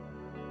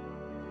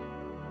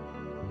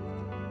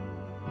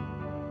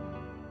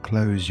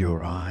 Close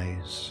your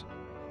eyes,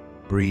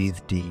 breathe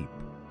deep.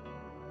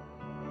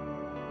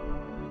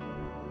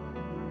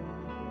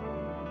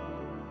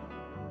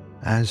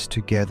 As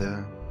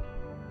together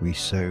we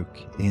soak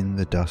in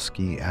the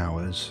dusky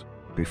hours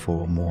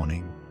before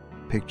morning,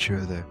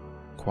 picture the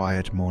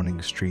quiet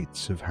morning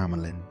streets of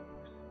Hamelin,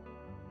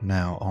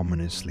 now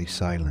ominously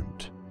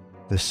silent.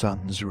 The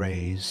sun's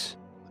rays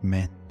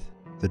mend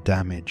the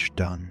damage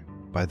done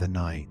by the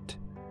night.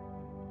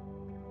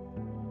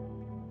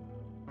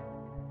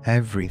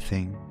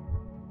 Everything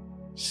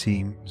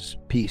seems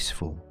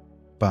peaceful,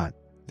 but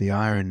the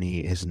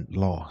irony isn't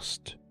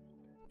lost,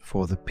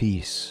 for the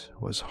peace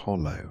was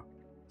hollow.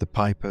 The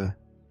piper,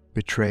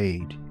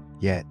 betrayed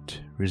yet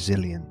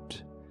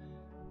resilient,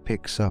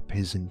 picks up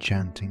his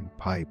enchanting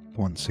pipe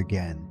once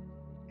again.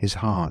 His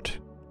heart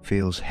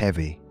feels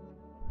heavy,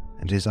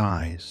 and his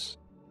eyes,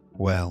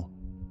 well,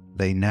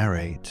 they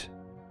narrate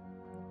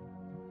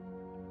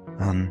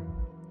an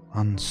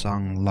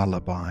unsung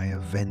lullaby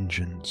of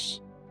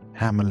vengeance.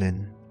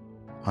 Hamelin,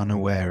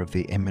 unaware of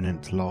the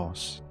imminent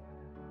loss,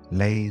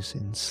 lays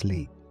in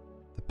sleep.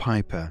 The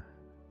piper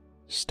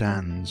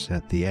stands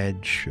at the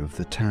edge of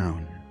the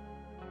town,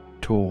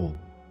 tall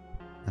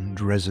and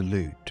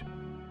resolute.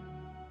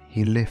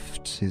 He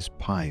lifts his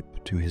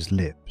pipe to his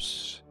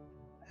lips,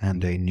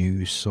 and a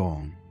new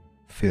song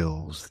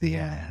fills the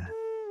air.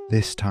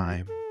 This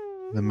time,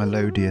 the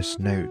melodious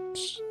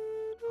notes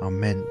are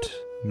meant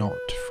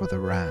not for the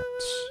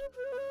rats,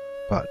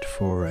 but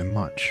for a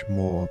much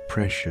more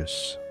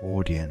precious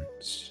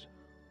audience.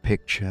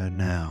 Picture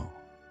now,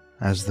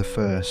 as the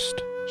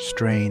first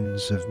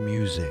strains of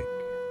music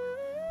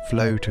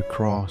float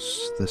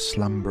across the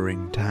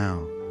slumbering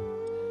town,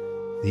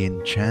 the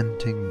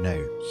enchanting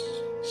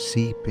notes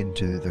seep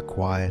into the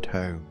quiet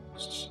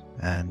homes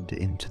and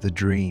into the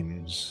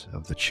dreams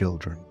of the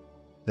children.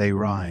 They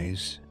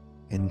rise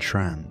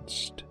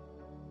entranced,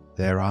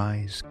 their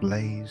eyes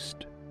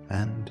glazed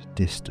and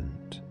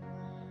distant.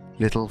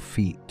 Little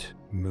feet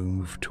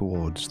move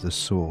towards the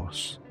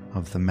source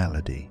of the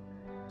melody,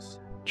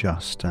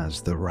 just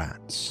as the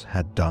rats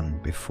had done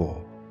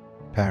before.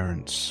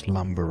 Parents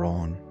slumber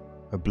on,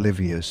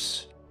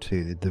 oblivious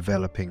to the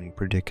developing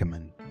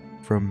predicament.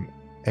 From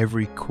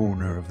every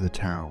corner of the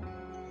town,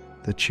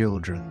 the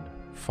children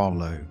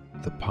follow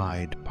the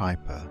Pied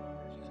Piper,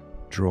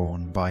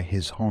 drawn by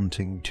his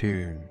haunting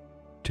tune.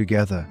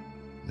 Together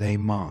they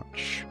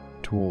march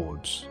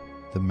towards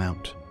the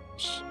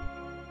mountains,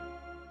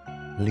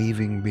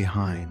 leaving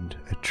behind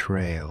a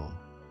trail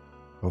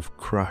of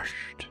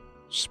crushed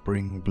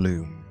spring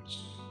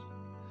blooms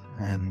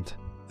and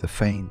the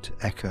faint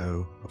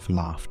echo of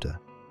laughter.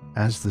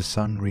 As the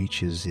sun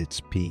reaches its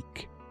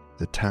peak,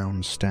 the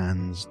town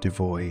stands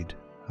devoid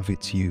of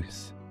its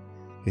youth,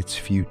 its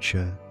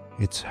future,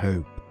 its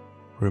hope.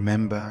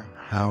 Remember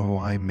how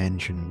I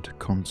mentioned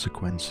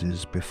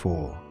consequences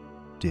before,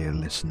 dear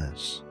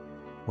listeners?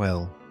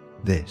 Well,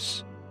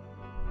 this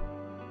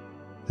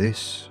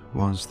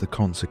was the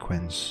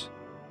consequence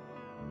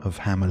of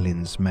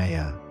Hamelin's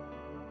mayor,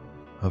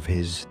 of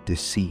his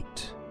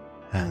deceit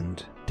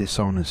and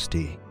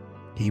dishonesty.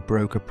 He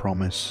broke a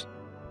promise,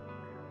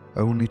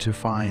 only to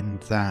find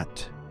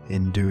that,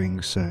 in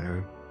doing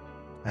so,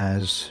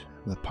 as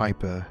the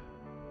piper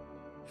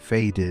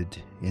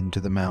faded into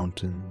the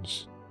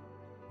mountains,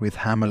 with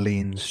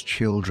Hamelin's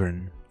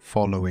children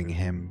following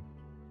him,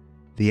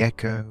 the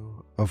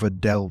echo of a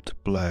dealt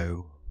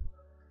blow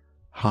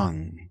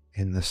hung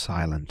in the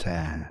silent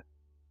air.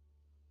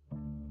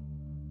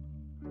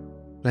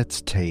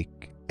 Let's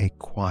take a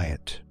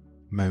quiet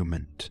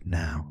moment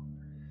now,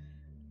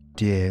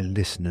 dear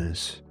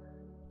listeners,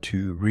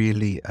 to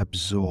really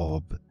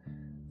absorb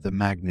the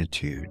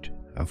magnitude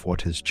of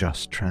what has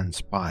just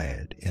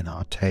transpired in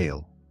our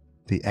tale.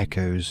 The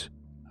echoes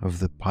of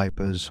the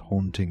piper's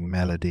haunting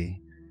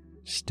melody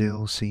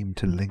still seem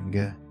to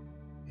linger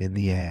in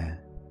the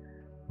air,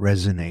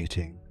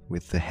 resonating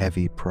with the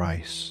heavy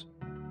price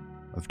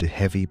of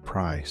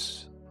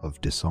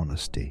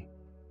dishonesty.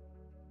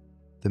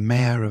 The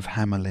mayor of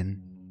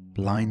Hamelin,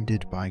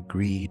 blinded by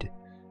greed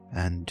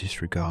and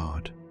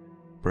disregard,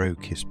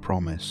 broke his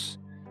promise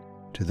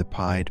to the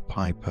Pied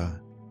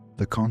Piper.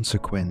 The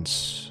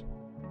consequence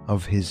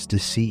of his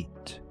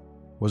deceit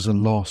was a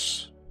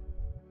loss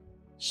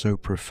so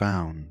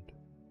profound,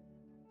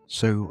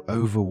 so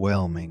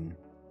overwhelming,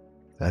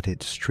 that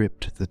it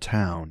stripped the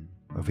town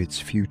of its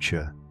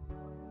future,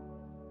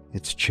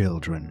 its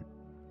children.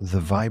 The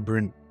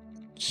vibrant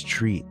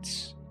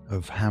streets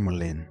of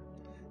Hamelin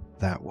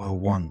that were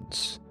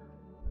once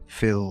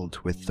filled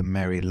with the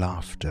merry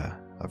laughter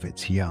of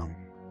its young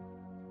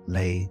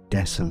lay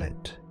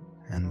desolate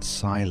and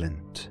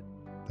silent.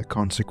 The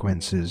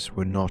consequences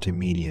were not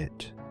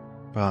immediate,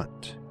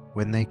 but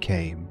when they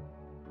came,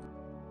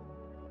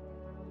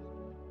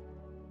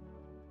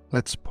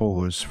 let's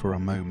pause for a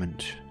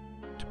moment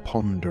to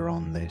ponder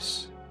on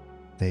this.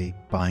 They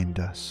bind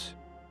us,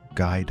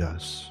 guide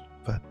us,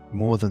 but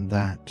more than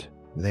that,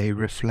 they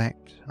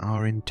reflect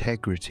our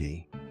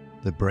integrity.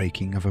 The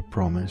breaking of a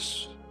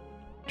promise,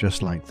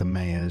 just like the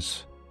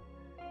mayor's,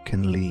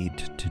 can lead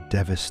to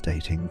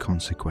devastating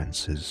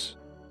consequences.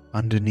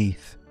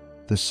 Underneath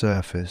the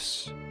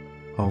surface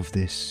of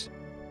this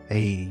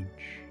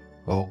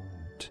age-old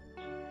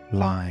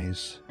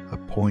lies a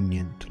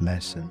poignant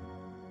lesson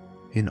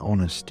in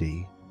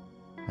honesty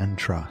and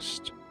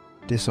trust.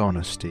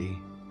 Dishonesty,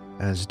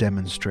 as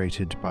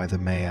demonstrated by the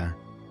mayor,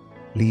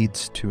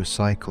 leads to a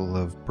cycle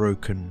of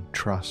broken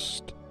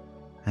trust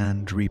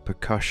and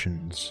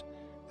repercussions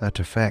that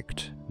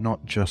affect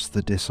not just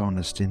the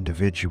dishonest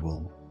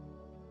individual,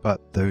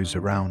 but those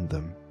around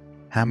them.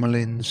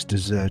 Hamelin's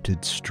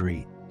deserted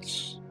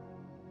streets,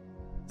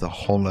 the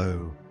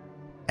hollow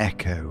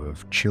echo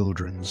of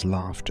children's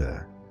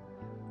laughter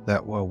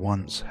that were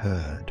once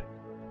heard,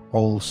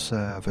 all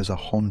serve as a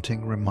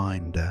haunting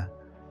reminder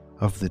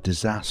of the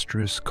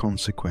disastrous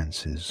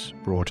consequences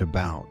brought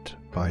about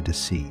by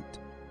deceit.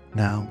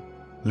 Now,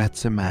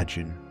 let's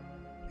imagine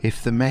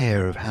if the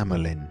mayor of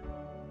Hamelin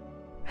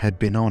had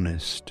been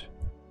honest,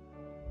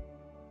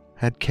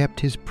 had kept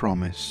his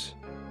promise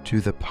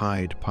to the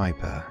Pied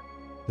Piper.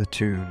 The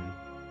tune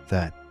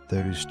that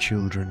those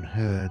children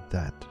heard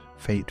that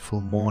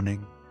fateful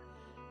morning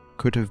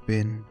could have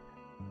been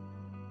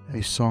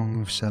a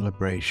song of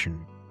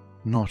celebration,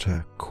 not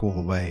a call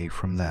away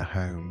from their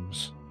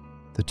homes.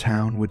 The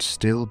town would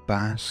still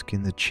bask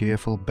in the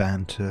cheerful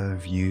banter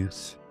of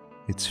youth,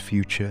 its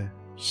future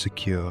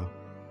secure.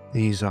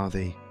 These are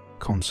the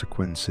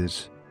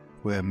consequences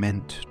we're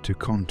meant to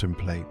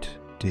contemplate,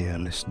 dear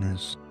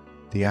listeners,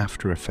 the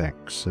after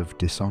effects of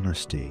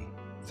dishonesty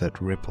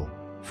that ripple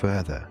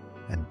further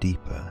and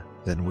deeper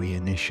than we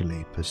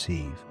initially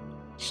perceive.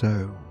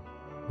 So,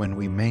 when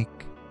we make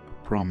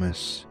a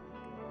promise,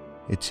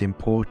 it's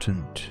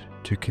important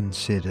to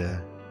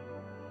consider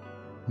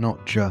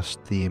not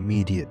just the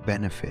immediate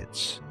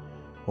benefits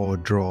or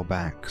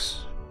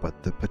drawbacks,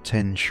 but the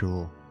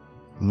potential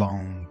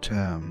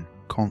long-term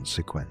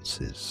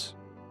consequences.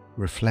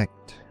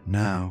 Reflect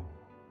now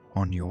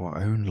on your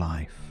own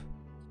life.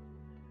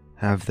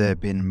 Have there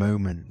been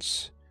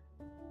moments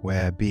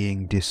where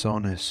being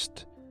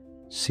dishonest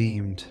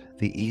seemed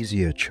the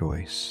easier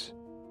choice?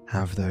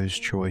 Have those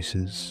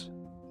choices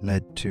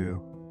led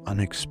to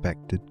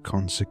unexpected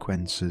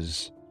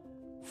consequences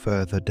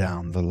further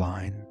down the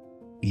line?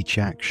 Each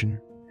action,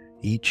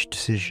 each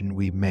decision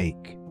we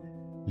make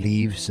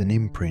leaves an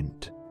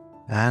imprint,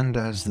 and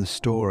as the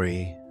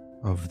story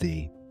of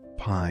the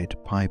Pied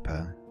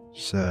Piper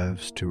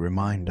serves to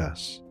remind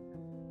us,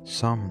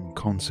 some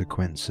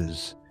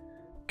consequences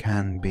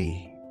can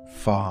be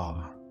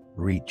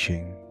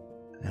far-reaching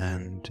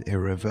and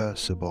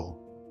irreversible.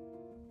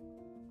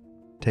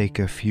 Take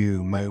a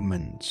few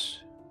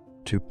moments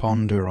to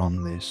ponder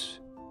on this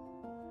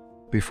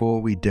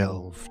before we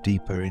delve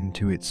deeper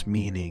into its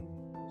meaning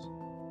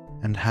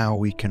and how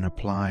we can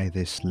apply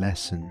this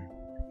lesson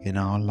in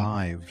our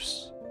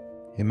lives.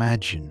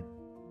 Imagine,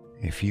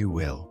 if you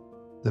will,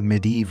 the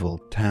medieval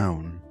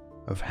town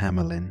of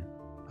Hamelin,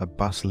 a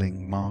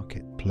bustling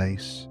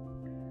marketplace.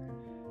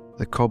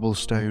 The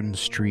cobblestone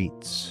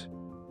streets,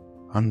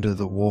 under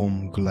the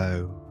warm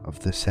glow of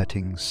the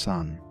setting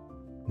sun.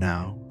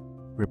 Now,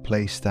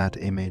 replace that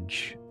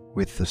image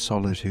with the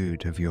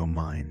solitude of your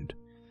mind,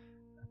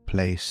 a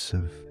place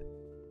of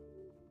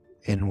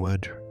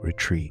inward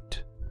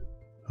retreat,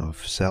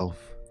 of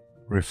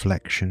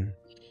self-reflection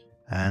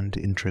and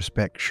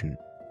introspection.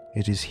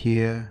 It is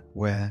here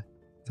where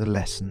the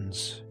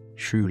lessons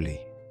truly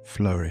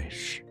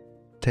flourish.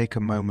 Take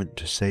a moment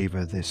to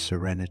savor this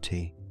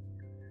serenity.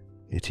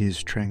 It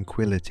is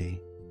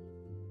tranquility,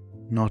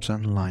 not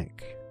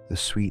unlike the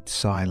sweet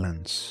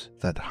silence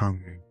that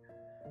hung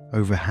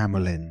over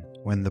Hamelin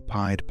when the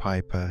Pied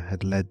Piper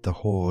had led the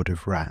horde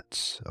of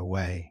rats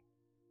away.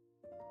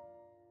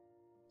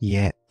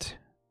 Yet,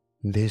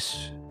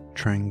 this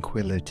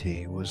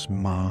tranquility was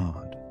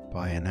marred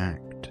by an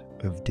act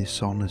of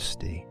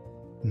dishonesty.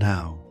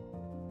 Now,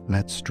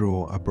 let's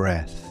draw a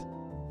breath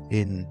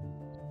in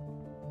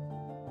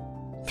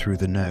through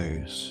the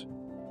nose,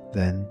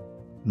 then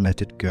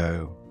let it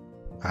go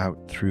out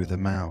through the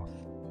mouth.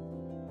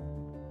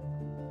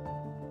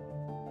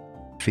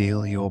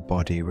 Feel your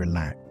body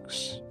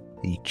relax,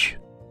 each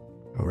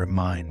a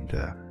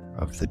reminder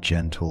of the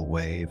gentle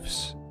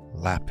waves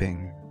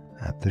lapping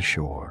at the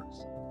shore.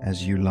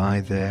 As you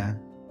lie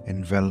there,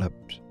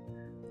 enveloped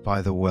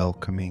by the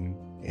welcoming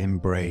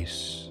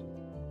embrace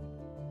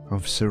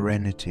of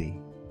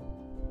serenity,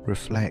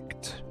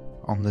 reflect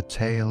on the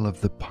tale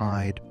of the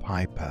Pied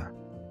Piper.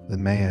 The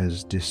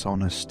mayor's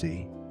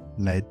dishonesty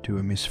led to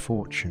a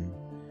misfortune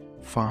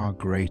far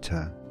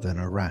greater than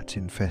a rat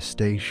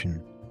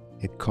infestation.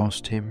 It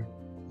cost him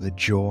the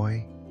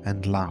joy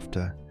and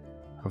laughter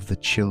of the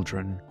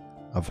children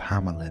of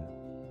Hamelin.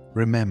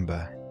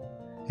 Remember,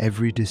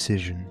 every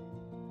decision,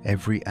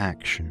 every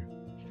action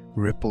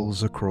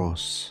ripples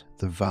across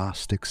the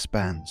vast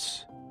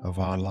expanse of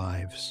our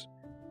lives.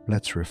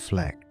 Let's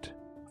reflect,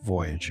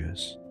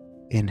 voyagers.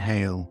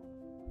 Inhale.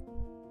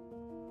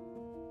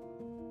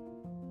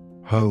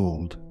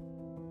 Hold.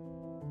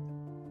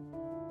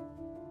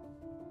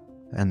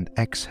 And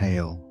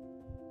exhale.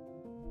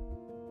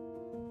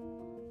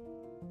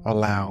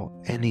 Allow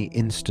any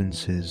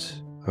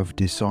instances of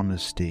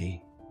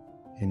dishonesty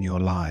in your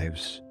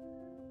lives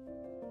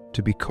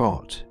to be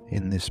caught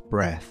in this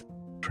breath,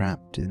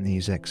 trapped in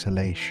these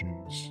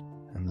exhalations,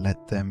 and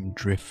let them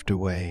drift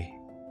away,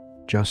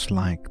 just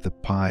like the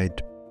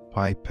Pied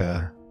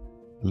Piper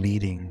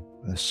leading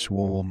a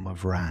swarm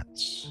of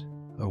rats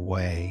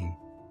away.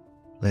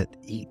 Let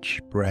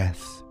each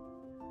breath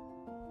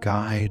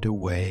guide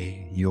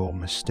away your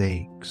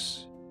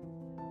mistakes,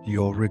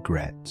 your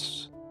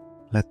regrets.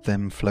 Let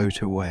them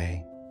float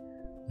away,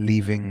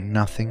 leaving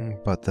nothing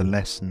but the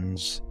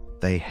lessons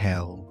they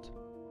held,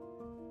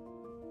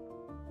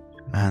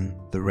 and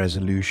the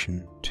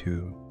resolution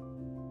to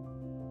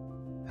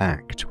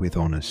act with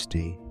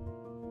honesty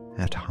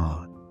at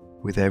heart.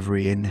 With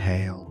every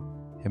inhale,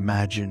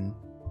 imagine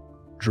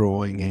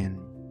drawing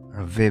in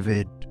a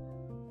vivid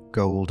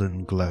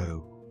golden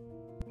glow.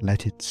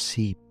 Let it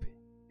seep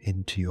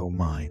into your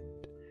mind,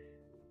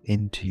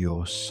 into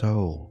your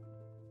soul.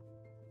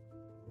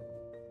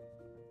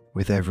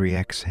 With every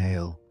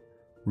exhale,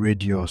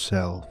 rid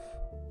yourself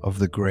of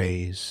the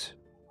greys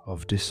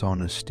of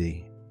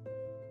dishonesty.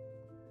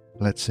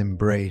 Let's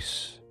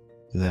embrace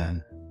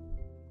the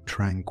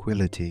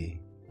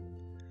tranquility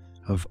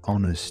of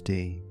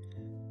honesty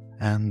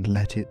and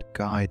let it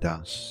guide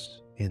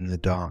us in the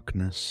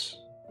darkness,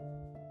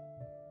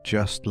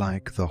 just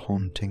like the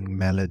haunting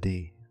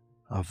melody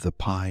of the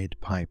Pied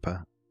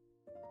Piper.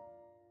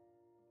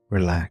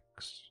 Relax,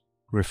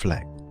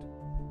 reflect,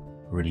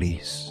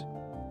 release.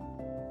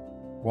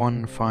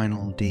 One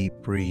final deep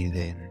breathe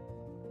in.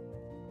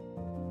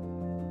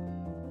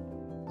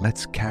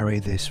 Let's carry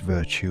this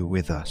virtue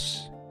with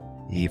us,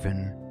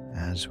 even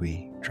as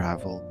we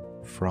travel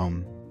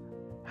from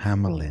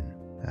Hamelin,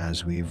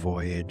 as we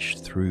voyage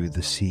through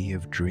the sea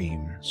of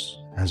dreams,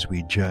 as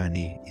we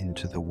journey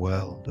into the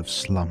world of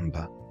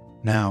slumber.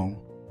 Now,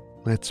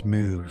 let's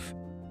move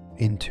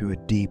into a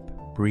deep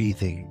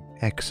breathing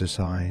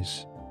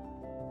exercise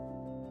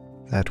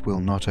that will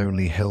not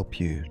only help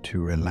you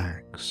to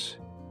relax,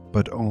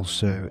 but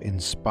also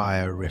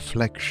inspire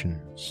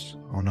reflections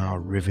on our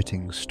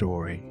riveting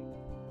story.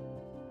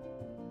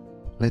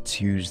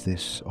 Let's use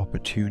this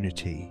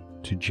opportunity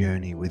to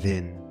journey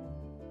within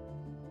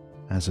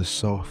as a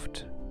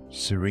soft,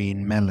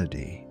 serene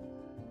melody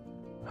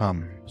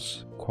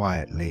hums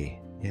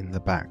quietly in the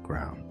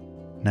background.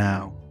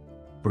 Now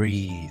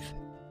breathe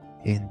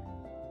in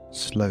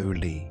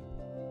slowly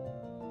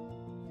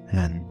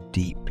and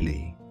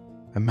deeply.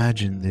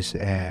 Imagine this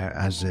air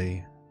as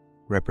a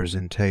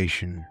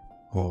representation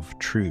of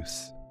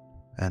truth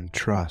and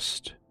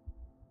trust,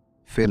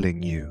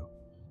 filling you,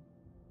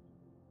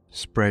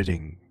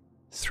 spreading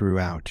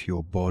throughout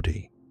your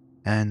body.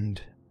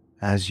 And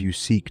as you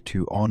seek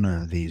to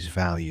honor these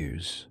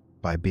values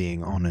by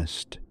being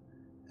honest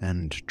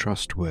and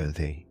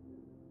trustworthy,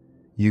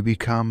 you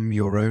become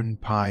your own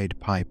Pied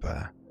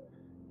Piper,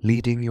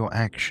 leading your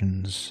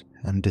actions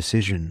and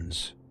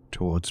decisions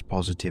towards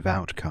positive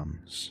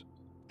outcomes.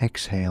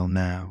 Exhale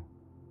now,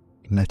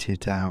 let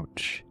it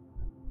out.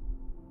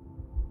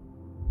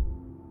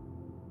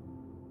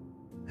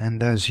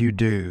 And as you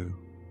do,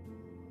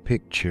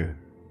 picture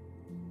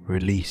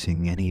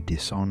releasing any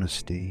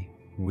dishonesty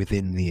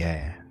within the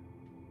air.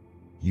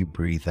 You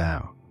breathe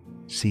out.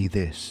 See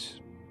this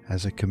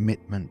as a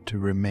commitment to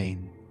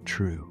remain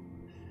true,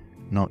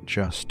 not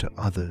just to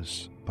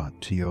others, but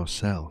to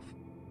yourself.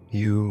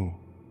 You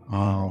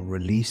are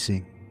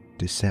releasing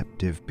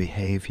deceptive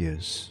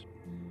behaviors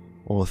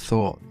or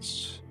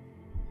thoughts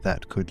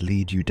that could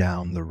lead you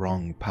down the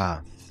wrong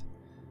path,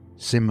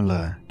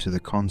 similar to the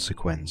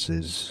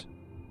consequences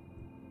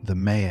the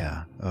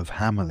mayor of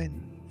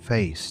Hamelin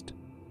faced.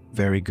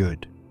 Very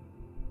good.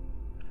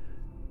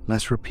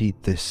 Let's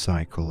repeat this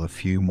cycle a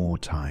few more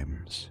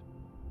times.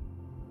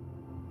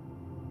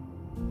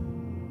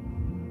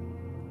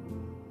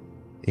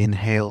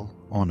 Inhale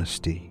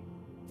honesty,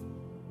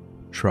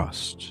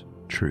 trust,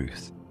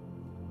 truth.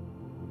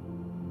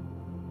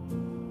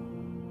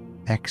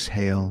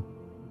 Exhale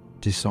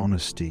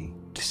dishonesty,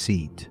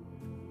 deceit,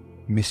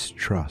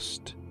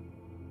 mistrust.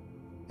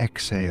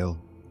 Exhale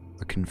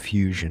the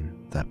confusion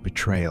that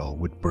betrayal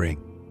would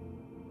bring.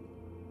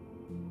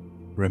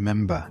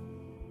 Remember,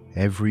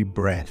 every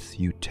breath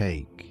you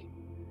take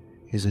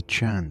is a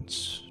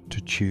chance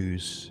to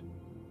choose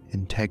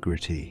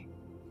integrity.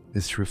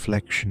 This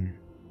reflection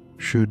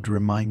should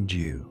remind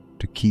you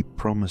to keep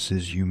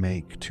promises you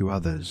make to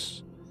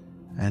others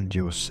and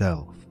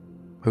yourself.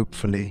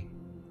 Hopefully,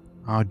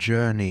 our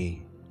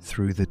journey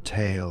through the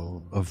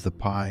tale of the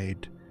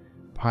Pied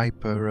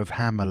Piper of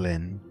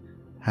Hamelin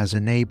has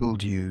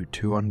enabled you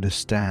to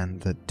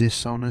understand that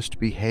dishonest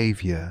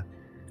behavior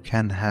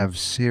can have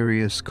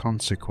serious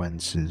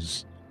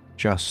consequences,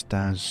 just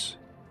as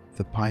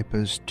the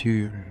piper's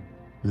tune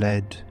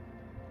led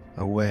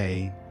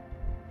away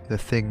the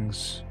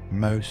things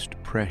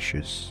most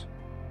precious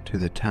to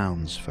the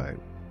townsfolk.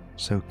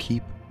 So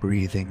keep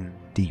breathing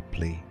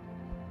deeply.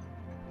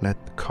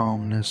 Let the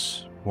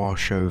calmness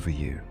wash over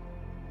you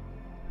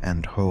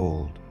and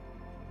hold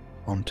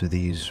onto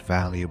these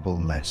valuable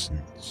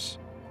lessons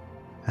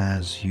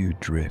as you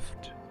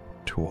drift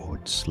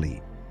towards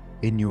sleep.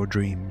 In your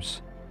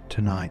dreams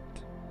tonight,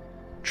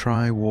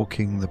 try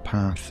walking the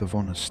path of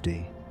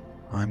honesty.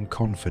 I'm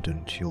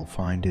confident you'll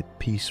find it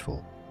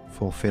peaceful,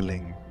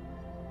 fulfilling,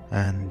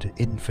 and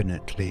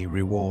infinitely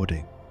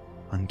rewarding.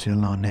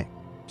 Until our next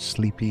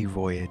sleepy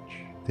voyage,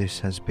 this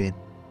has been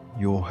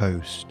your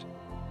host,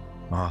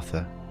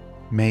 Arthur.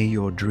 May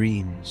your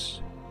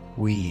dreams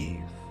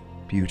weave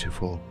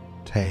beautiful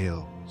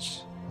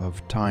tales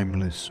of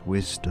timeless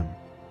wisdom